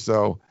too.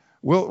 So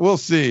we'll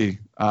see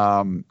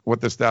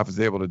what the staff is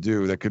able to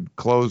do that could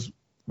close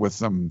with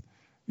some,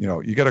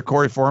 you get a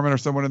Corey Foreman or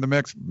someone in the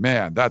mix,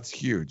 man, that's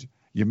huge.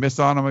 You miss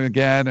on him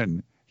again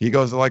and he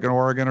goes to like an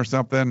Oregon or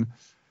something.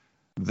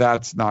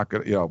 That's not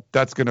going to,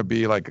 that's going to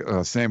be like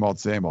same old.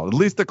 At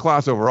least the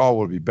class overall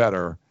will be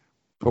better.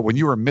 But when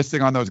you were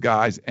missing on those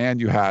guys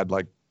and you had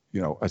like,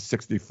 a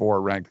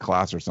 64 ranked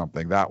class or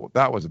something, that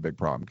was a big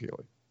problem,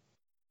 Keely.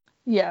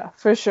 Yeah,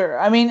 for sure.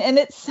 I mean, and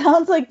it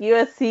sounds like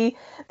USC,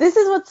 this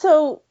is what's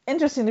so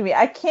interesting to me.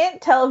 I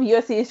can't tell if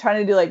USC is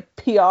trying to do like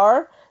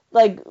PR,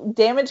 like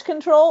damage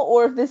control,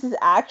 or if this is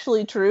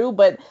actually true.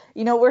 But,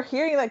 we're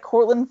hearing that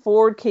Cortland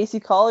Ford, Casey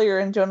Collier,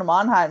 and Jonah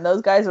Monheim,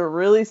 those guys are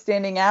really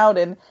standing out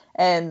and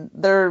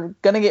they're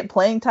going to get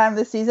playing time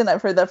this season.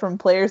 I've heard that from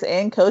players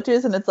and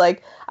coaches. And it's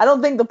like, I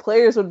don't think the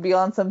players would be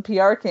on some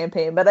PR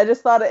campaign, but I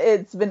just thought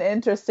it's been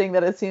interesting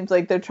that it seems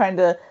like they're trying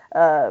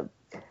to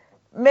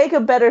make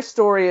a better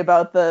story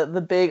about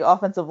the big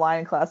offensive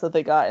line class that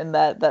they got in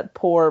that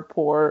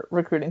poor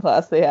recruiting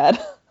class they had.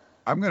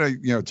 I'm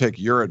going to, take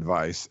your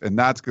advice, and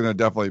that's going to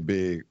definitely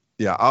be,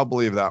 I'll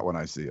believe that when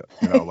I see it.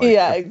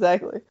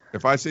 Exactly.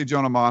 If I see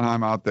Jonah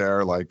Monheim out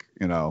there, like,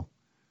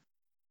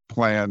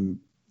 playing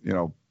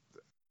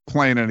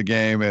in a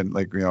game and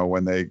like,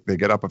 when they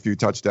get up a few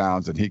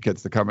touchdowns and he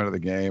gets to come into the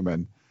game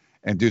and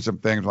do some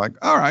things like,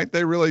 all right,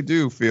 they really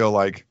do feel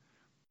like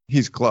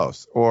he's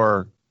close.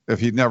 Or if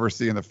he'd never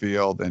seen the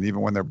field, and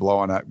even when they're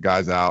blowing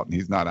guys out and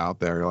he's not out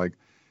there, you're like,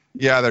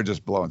 yeah, they're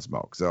just blowing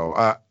smoke. So,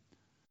 I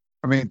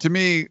mean, to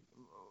me,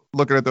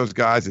 looking at those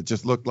guys, it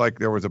just looked like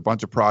there was a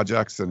bunch of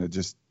projects, and it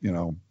just,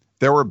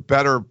 there were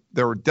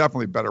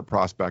definitely better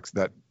prospects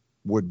that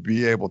would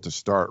be able to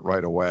start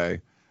right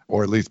away,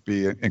 or at least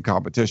be in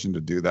competition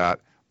to do that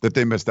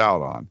they missed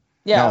out on.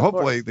 Yeah. Now,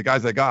 hopefully the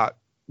guys they got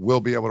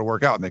will be able to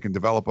work out and they can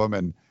develop them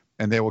and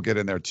they will get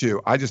in there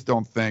too. I just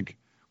don't think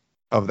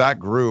of that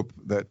group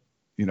that,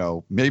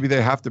 maybe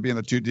they have to be in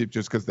the 2 deep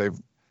just because they've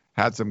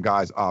had some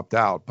guys opt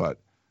out, but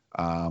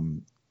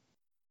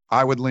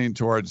I would lean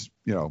towards,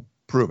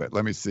 prove it.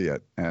 Let me see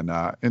it. And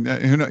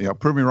who knows,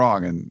 prove me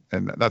wrong.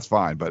 And that's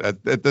fine. But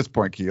at this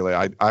point, Keely,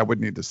 I would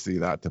need to see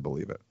that to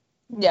believe it.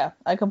 Yeah,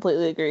 I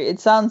completely agree. It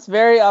sounds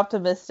very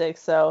optimistic,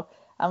 so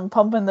I'm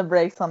pumping the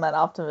brakes on that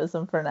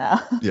optimism for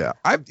now. Yeah,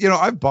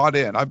 I've bought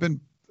in.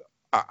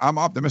 I'm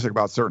optimistic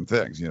about certain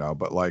things,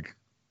 but like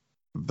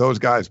those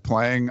guys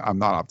playing, I'm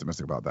not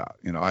optimistic about that.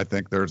 I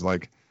think there's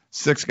like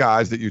 6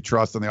 guys that you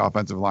trust on the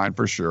offensive line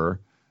for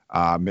sure.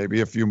 Maybe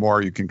a few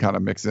more you can kind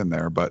of mix in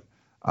there, but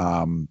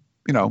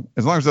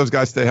as long as those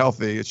guys stay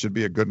healthy, it should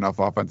be a good enough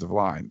offensive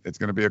line. It's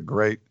going to be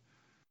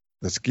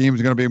the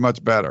scheme's going to be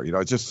much better.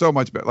 It's just so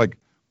much better. Like,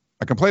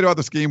 I complained about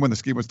the scheme when the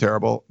scheme was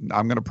terrible.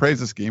 I'm going to praise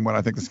the scheme when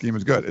I think the scheme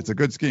is good. It's a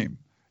good scheme.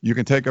 You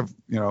can take a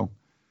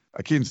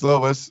Keaton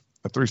Slovis,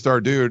 a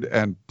 3-star dude,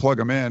 and plug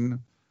him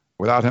in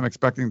without him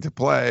expecting to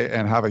play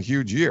and have a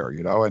huge year,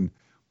 and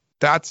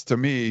that's, to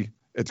me,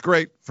 it's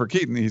great for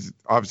Keaton. He's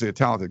obviously a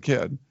talented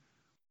kid,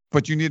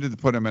 but you needed to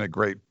put him in a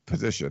great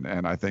position.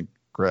 And I think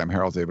Graham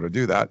Harrell's able to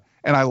do that.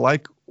 And I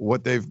like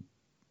what they've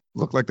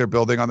looked like they're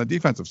building on the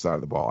defensive side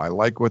of the ball. I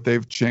like what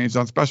they've changed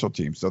on special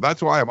teams. So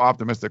that's why I'm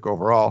optimistic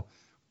overall.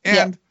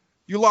 And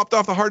you lopped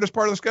off the hardest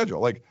part of the schedule.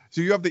 Like,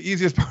 so you have the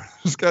easiest part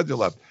of the schedule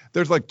left.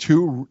 There's like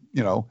 2,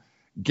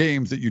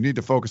 games that you need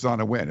to focus on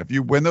to win. If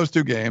you win those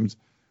 2 games,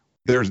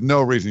 there's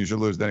no reason you should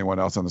lose to anyone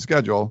else on the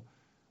schedule.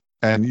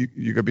 And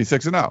you could be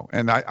 6-0.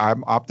 And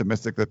I'm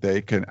optimistic that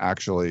they can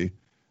actually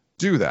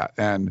do that.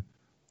 And,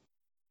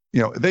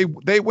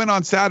 they win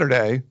on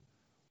Saturday.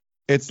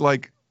 It's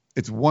like,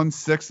 it's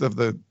 1/6 of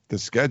the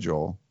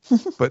schedule.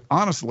 But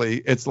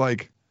honestly, it's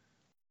like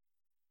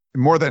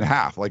more than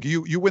half. Like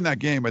you win that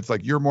game, it's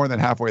like you're more than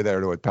halfway there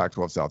to a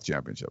Pac-12 South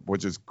championship,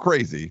 which is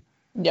crazy.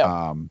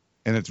 Yeah.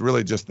 And it's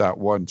really just that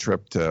one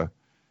trip to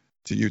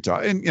Utah.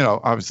 And,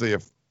 obviously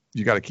if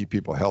you got to keep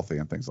people healthy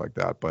and things like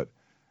that, but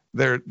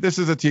this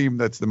is a team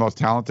that's the most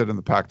talented in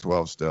the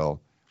Pac-12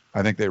 still.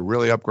 I think they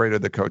really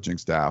upgraded the coaching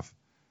staff,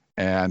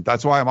 and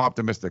that's why I'm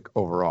optimistic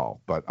overall,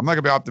 but I'm not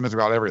gonna be optimistic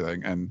about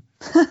everything. And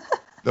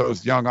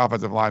those young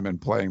offensive linemen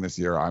playing this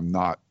year, I'm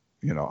not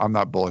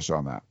bullish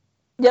on that.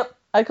 Yep.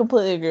 I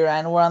completely agree,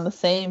 Ryan. We're on the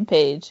same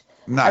page.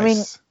 Nice. I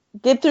mean,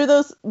 get through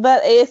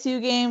that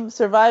ASU game,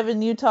 survive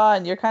in Utah,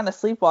 and you're kind of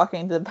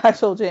sleepwalking to the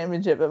Pac-12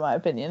 championship, in my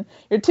opinion.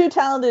 You're too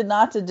talented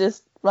not to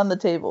just run the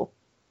table.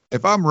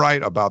 if I'm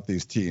right about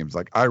these teams,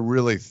 like I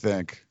really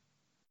think,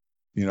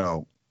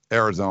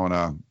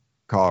 Arizona,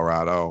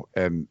 Colorado,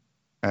 and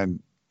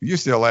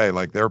UCLA,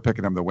 like they're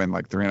picking them to win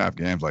like 3.5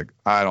 games. Like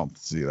I don't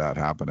see that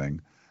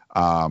happening.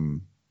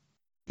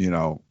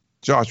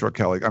 Joshua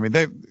Kelly. I mean,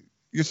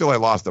 UCLA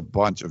lost a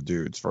bunch of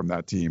dudes from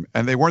that team,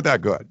 and they weren't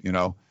that good.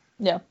 Yeah.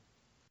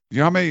 You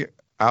know how many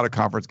out of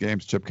conference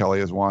games Chip Kelly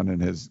has won in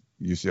his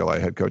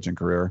UCLA head coaching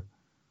career?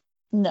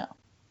 No.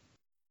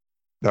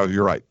 No,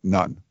 you're right.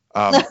 None.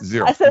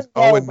 0. I said He's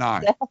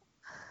 0-9. Yeah.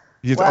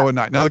 He's Wow.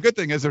 0-9. Now the good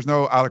thing is there's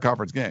no out of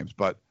conference games,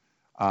 but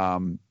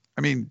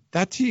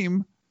that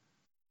team,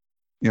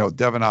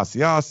 Devin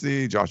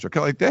Asiasi, Joshua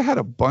Kelly, they had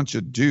a bunch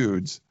of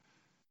dudes,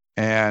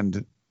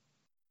 and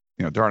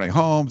Darnay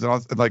Holmes and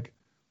all, like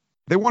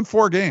they won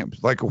 4 games.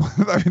 Like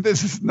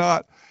this is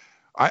not.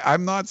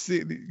 I'm not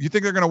seeing. You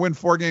think they're going to win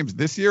 4 games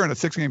this year in a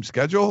 6-game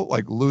schedule?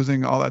 Like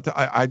losing all that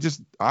time.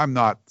 I'm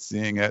not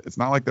seeing it. It's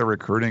not like they're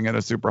recruiting at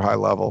a super high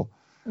level.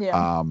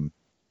 Yeah.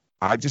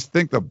 I just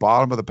think the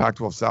bottom of the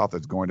Pac-12 South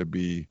is going to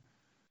be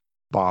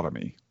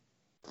bottomy.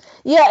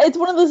 Yeah, it's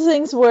one of those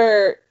things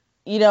where,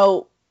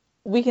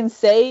 we can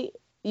say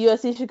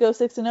USC should go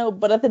 6-0,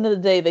 but at the end of the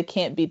day, they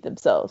can't beat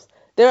themselves.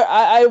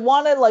 I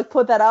want to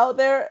put that out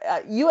there.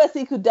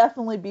 USC could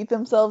definitely beat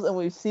themselves, and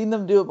we've seen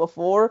them do it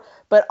before.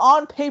 But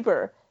on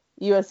paper,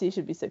 USC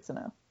should be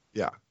 6-0.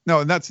 Yeah, no,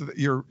 and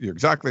you're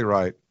exactly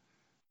right.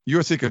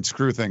 USC could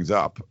screw things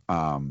up,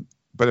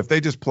 but if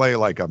they just play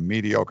like a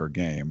mediocre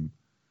game,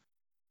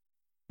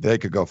 they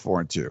could go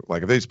 4-2.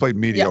 Like if they just played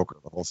mediocre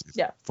the whole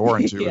season,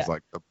 4-2 is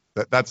like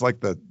that's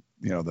like the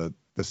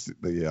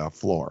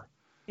floor.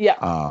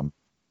 Yeah.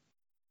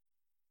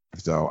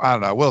 So I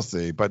don't know. We'll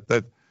see, but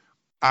who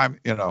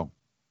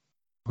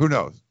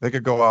knows? They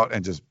could go out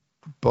and just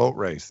boat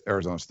race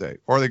Arizona State,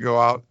 or they go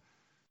out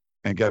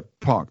and get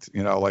punked,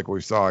 like we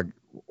saw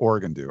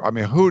Oregon do. I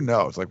mean, who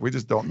knows? Like we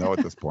just don't know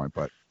at this point,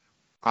 but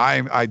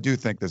I do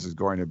think this is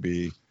going to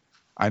be.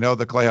 I know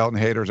the Clay Helton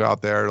haters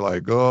out there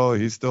like, oh,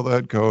 he's still the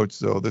head coach,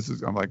 so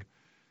I'm like,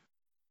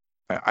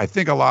 I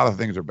think a lot of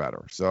things are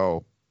better.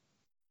 So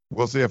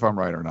we'll see if I'm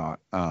right or not,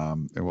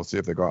 and we'll see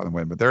if they go out and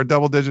win. But they're a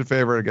double-digit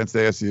favorite against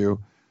ASU.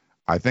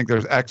 I think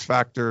there's X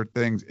factor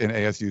things in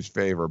ASU's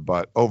favor,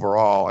 but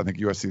overall, I think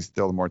USC is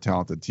still the more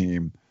talented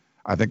team.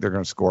 I think they're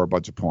going to score a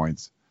bunch of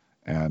points,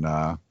 and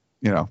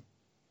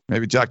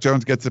maybe Jack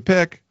Jones gets a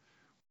pick,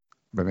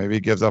 but maybe he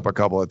gives up a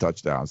couple of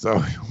touchdowns.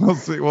 So we'll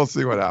see. We'll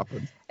see what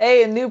happens.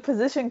 Hey, a new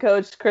position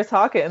coach, Chris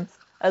Hawkins,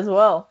 as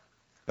well.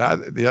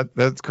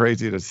 That's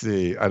crazy to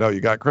see. I know you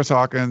got Chris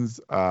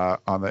Hawkins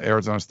on the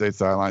Arizona State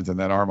sidelines, and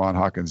then Armand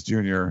Hawkins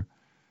Jr.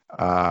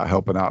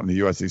 Helping out on the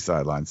USC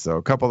sidelines. So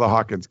a couple of the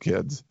Hawkins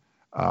kids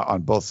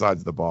on both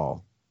sides of the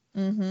ball.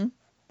 Mm-hmm.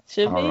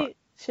 Should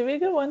be a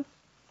good one.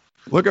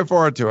 Looking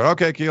forward to it.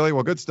 Okay, Keely.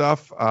 Well, good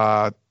stuff.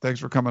 Thanks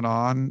for coming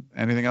on.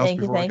 Anything else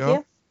before we go? Thank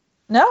you.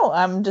 No,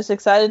 I'm just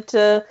excited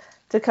to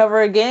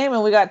cover a game,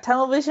 and we got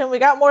television. We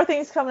got more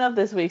things coming up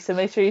this week, so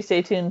make sure you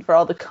stay tuned for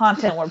all the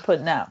content we're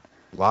putting out.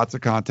 Lots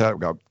of content. We've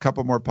got a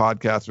couple more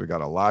podcasts. We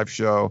got a live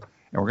show,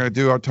 and we're going to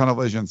do our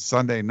television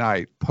Sunday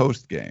night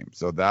post game.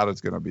 So that is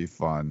going to be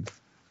fun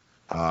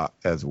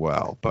as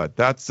well. But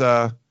that's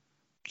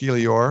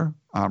Keely Orr.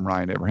 I'm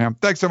Ryan Abraham.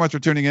 Thanks so much for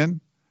tuning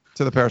in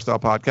to the Peristyle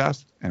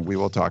Podcast, and we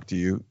will talk to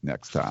you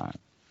next time.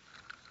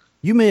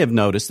 You may have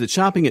noticed that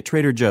shopping at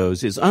Trader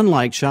Joe's is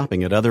unlike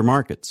shopping at other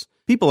markets.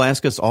 People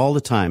ask us all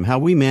the time how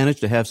we manage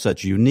to have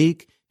such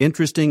unique,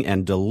 interesting,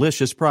 and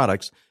delicious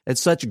products at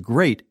such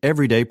great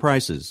everyday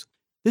prices.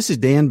 This is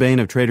Dan Bain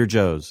of Trader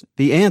Joe's.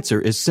 The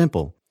answer is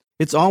simple.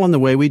 It's all in the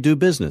way we do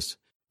business.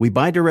 We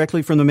buy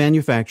directly from the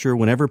manufacturer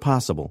whenever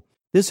possible.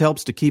 This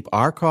helps to keep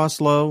our costs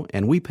low,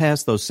 and we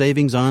pass those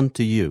savings on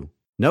to you.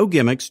 No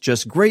gimmicks,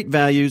 just great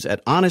values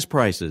at honest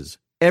prices.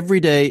 Every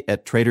day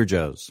at Trader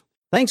Joe's.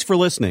 Thanks for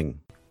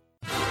listening.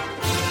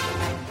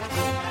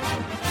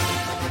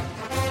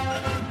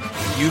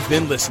 You've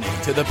been listening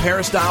to the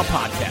Peristyle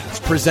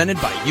Podcast, presented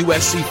by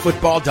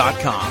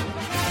USCFootball.com.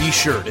 Be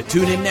sure to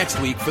tune in next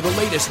week for the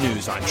latest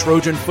news on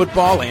Trojan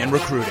football and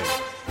recruiting.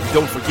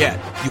 Don't forget,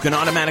 you can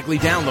automatically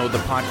download the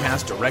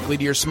podcast directly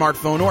to your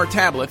smartphone or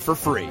tablet for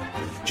free.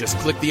 Just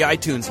click the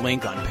iTunes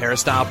link on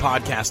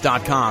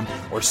peristylepodcast.com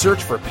or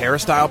search for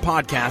Peristyle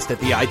Podcast at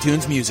the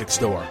iTunes Music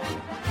Store.